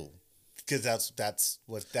 Oh. Because that's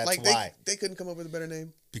like why. They couldn't come up with a better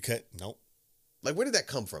name? Because, nope. Like, where did that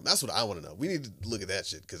come from? That's what I want to know. We need to look at that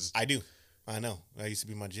shit because... I do. I know. That used to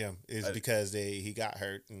be my gym. It's because he got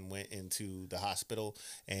hurt and went into the hospital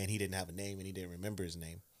and he didn't have a name and he didn't remember his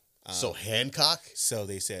name. So Hancock? So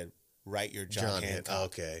they said, write your John Hancock.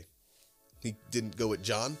 Okay. He didn't go with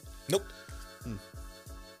John? Nope.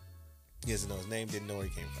 He doesn't know his name, didn't know where he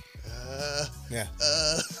came from. Yeah.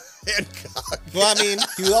 Hancock. Well, I mean,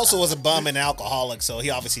 he also was a bum and an alcoholic, so he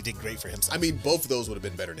obviously did great for himself. I mean, both of those would have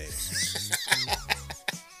been better names.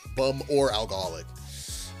 Bum or alcoholic.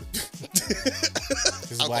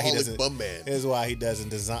 This is why he doesn't. Bum man. This is why he doesn't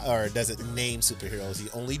design or doesn't name superheroes. He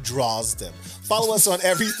only draws them. Follow us on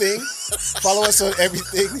everything. Follow us on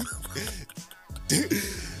everything.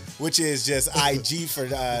 Which is just IG for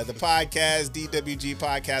the podcast, DWG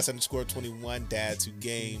podcast _21, Dads Who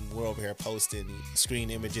Game. We're over here posting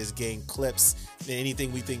screen images, game clips,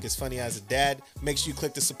 anything we think is funny as a dad. Make sure you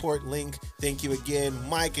click the support link. Thank you again,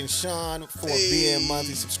 Mike and Sean, for being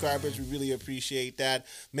monthly subscribers. We really appreciate that.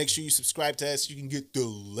 Make sure you subscribe to us so you can get the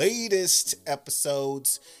latest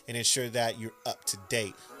episodes and ensure that you're up to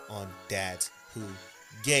date on Dads Who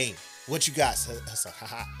Game. What you got? Hassan?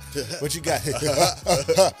 What you got?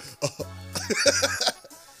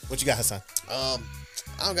 What you got, Hassan? I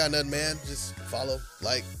don't got nothing, man. Just follow,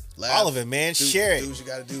 like, laugh. All of it, man. Share it. Do what you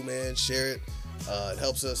got to do, man. Share it. It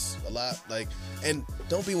helps us a lot. Like, and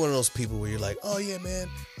don't be one of those people where you're like, oh yeah, man,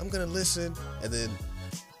 I'm gonna listen, and then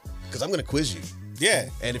because I'm gonna quiz you. Yeah.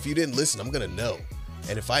 And if you didn't listen, I'm gonna know.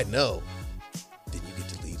 And if I know, then you get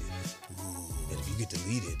deleted. And if you get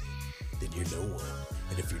deleted, then you're no one.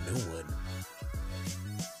 And if you're no one,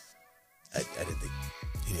 I didn't think.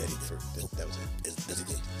 Yeah, that was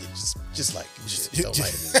it. Just like shit. Don't lie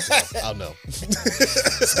to me. So I'll know.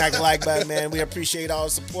 Smack the like button, man. We appreciate all the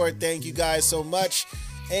support. Thank you guys so much.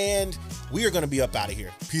 And we are going to be up out of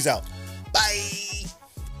here. Peace out. Bye.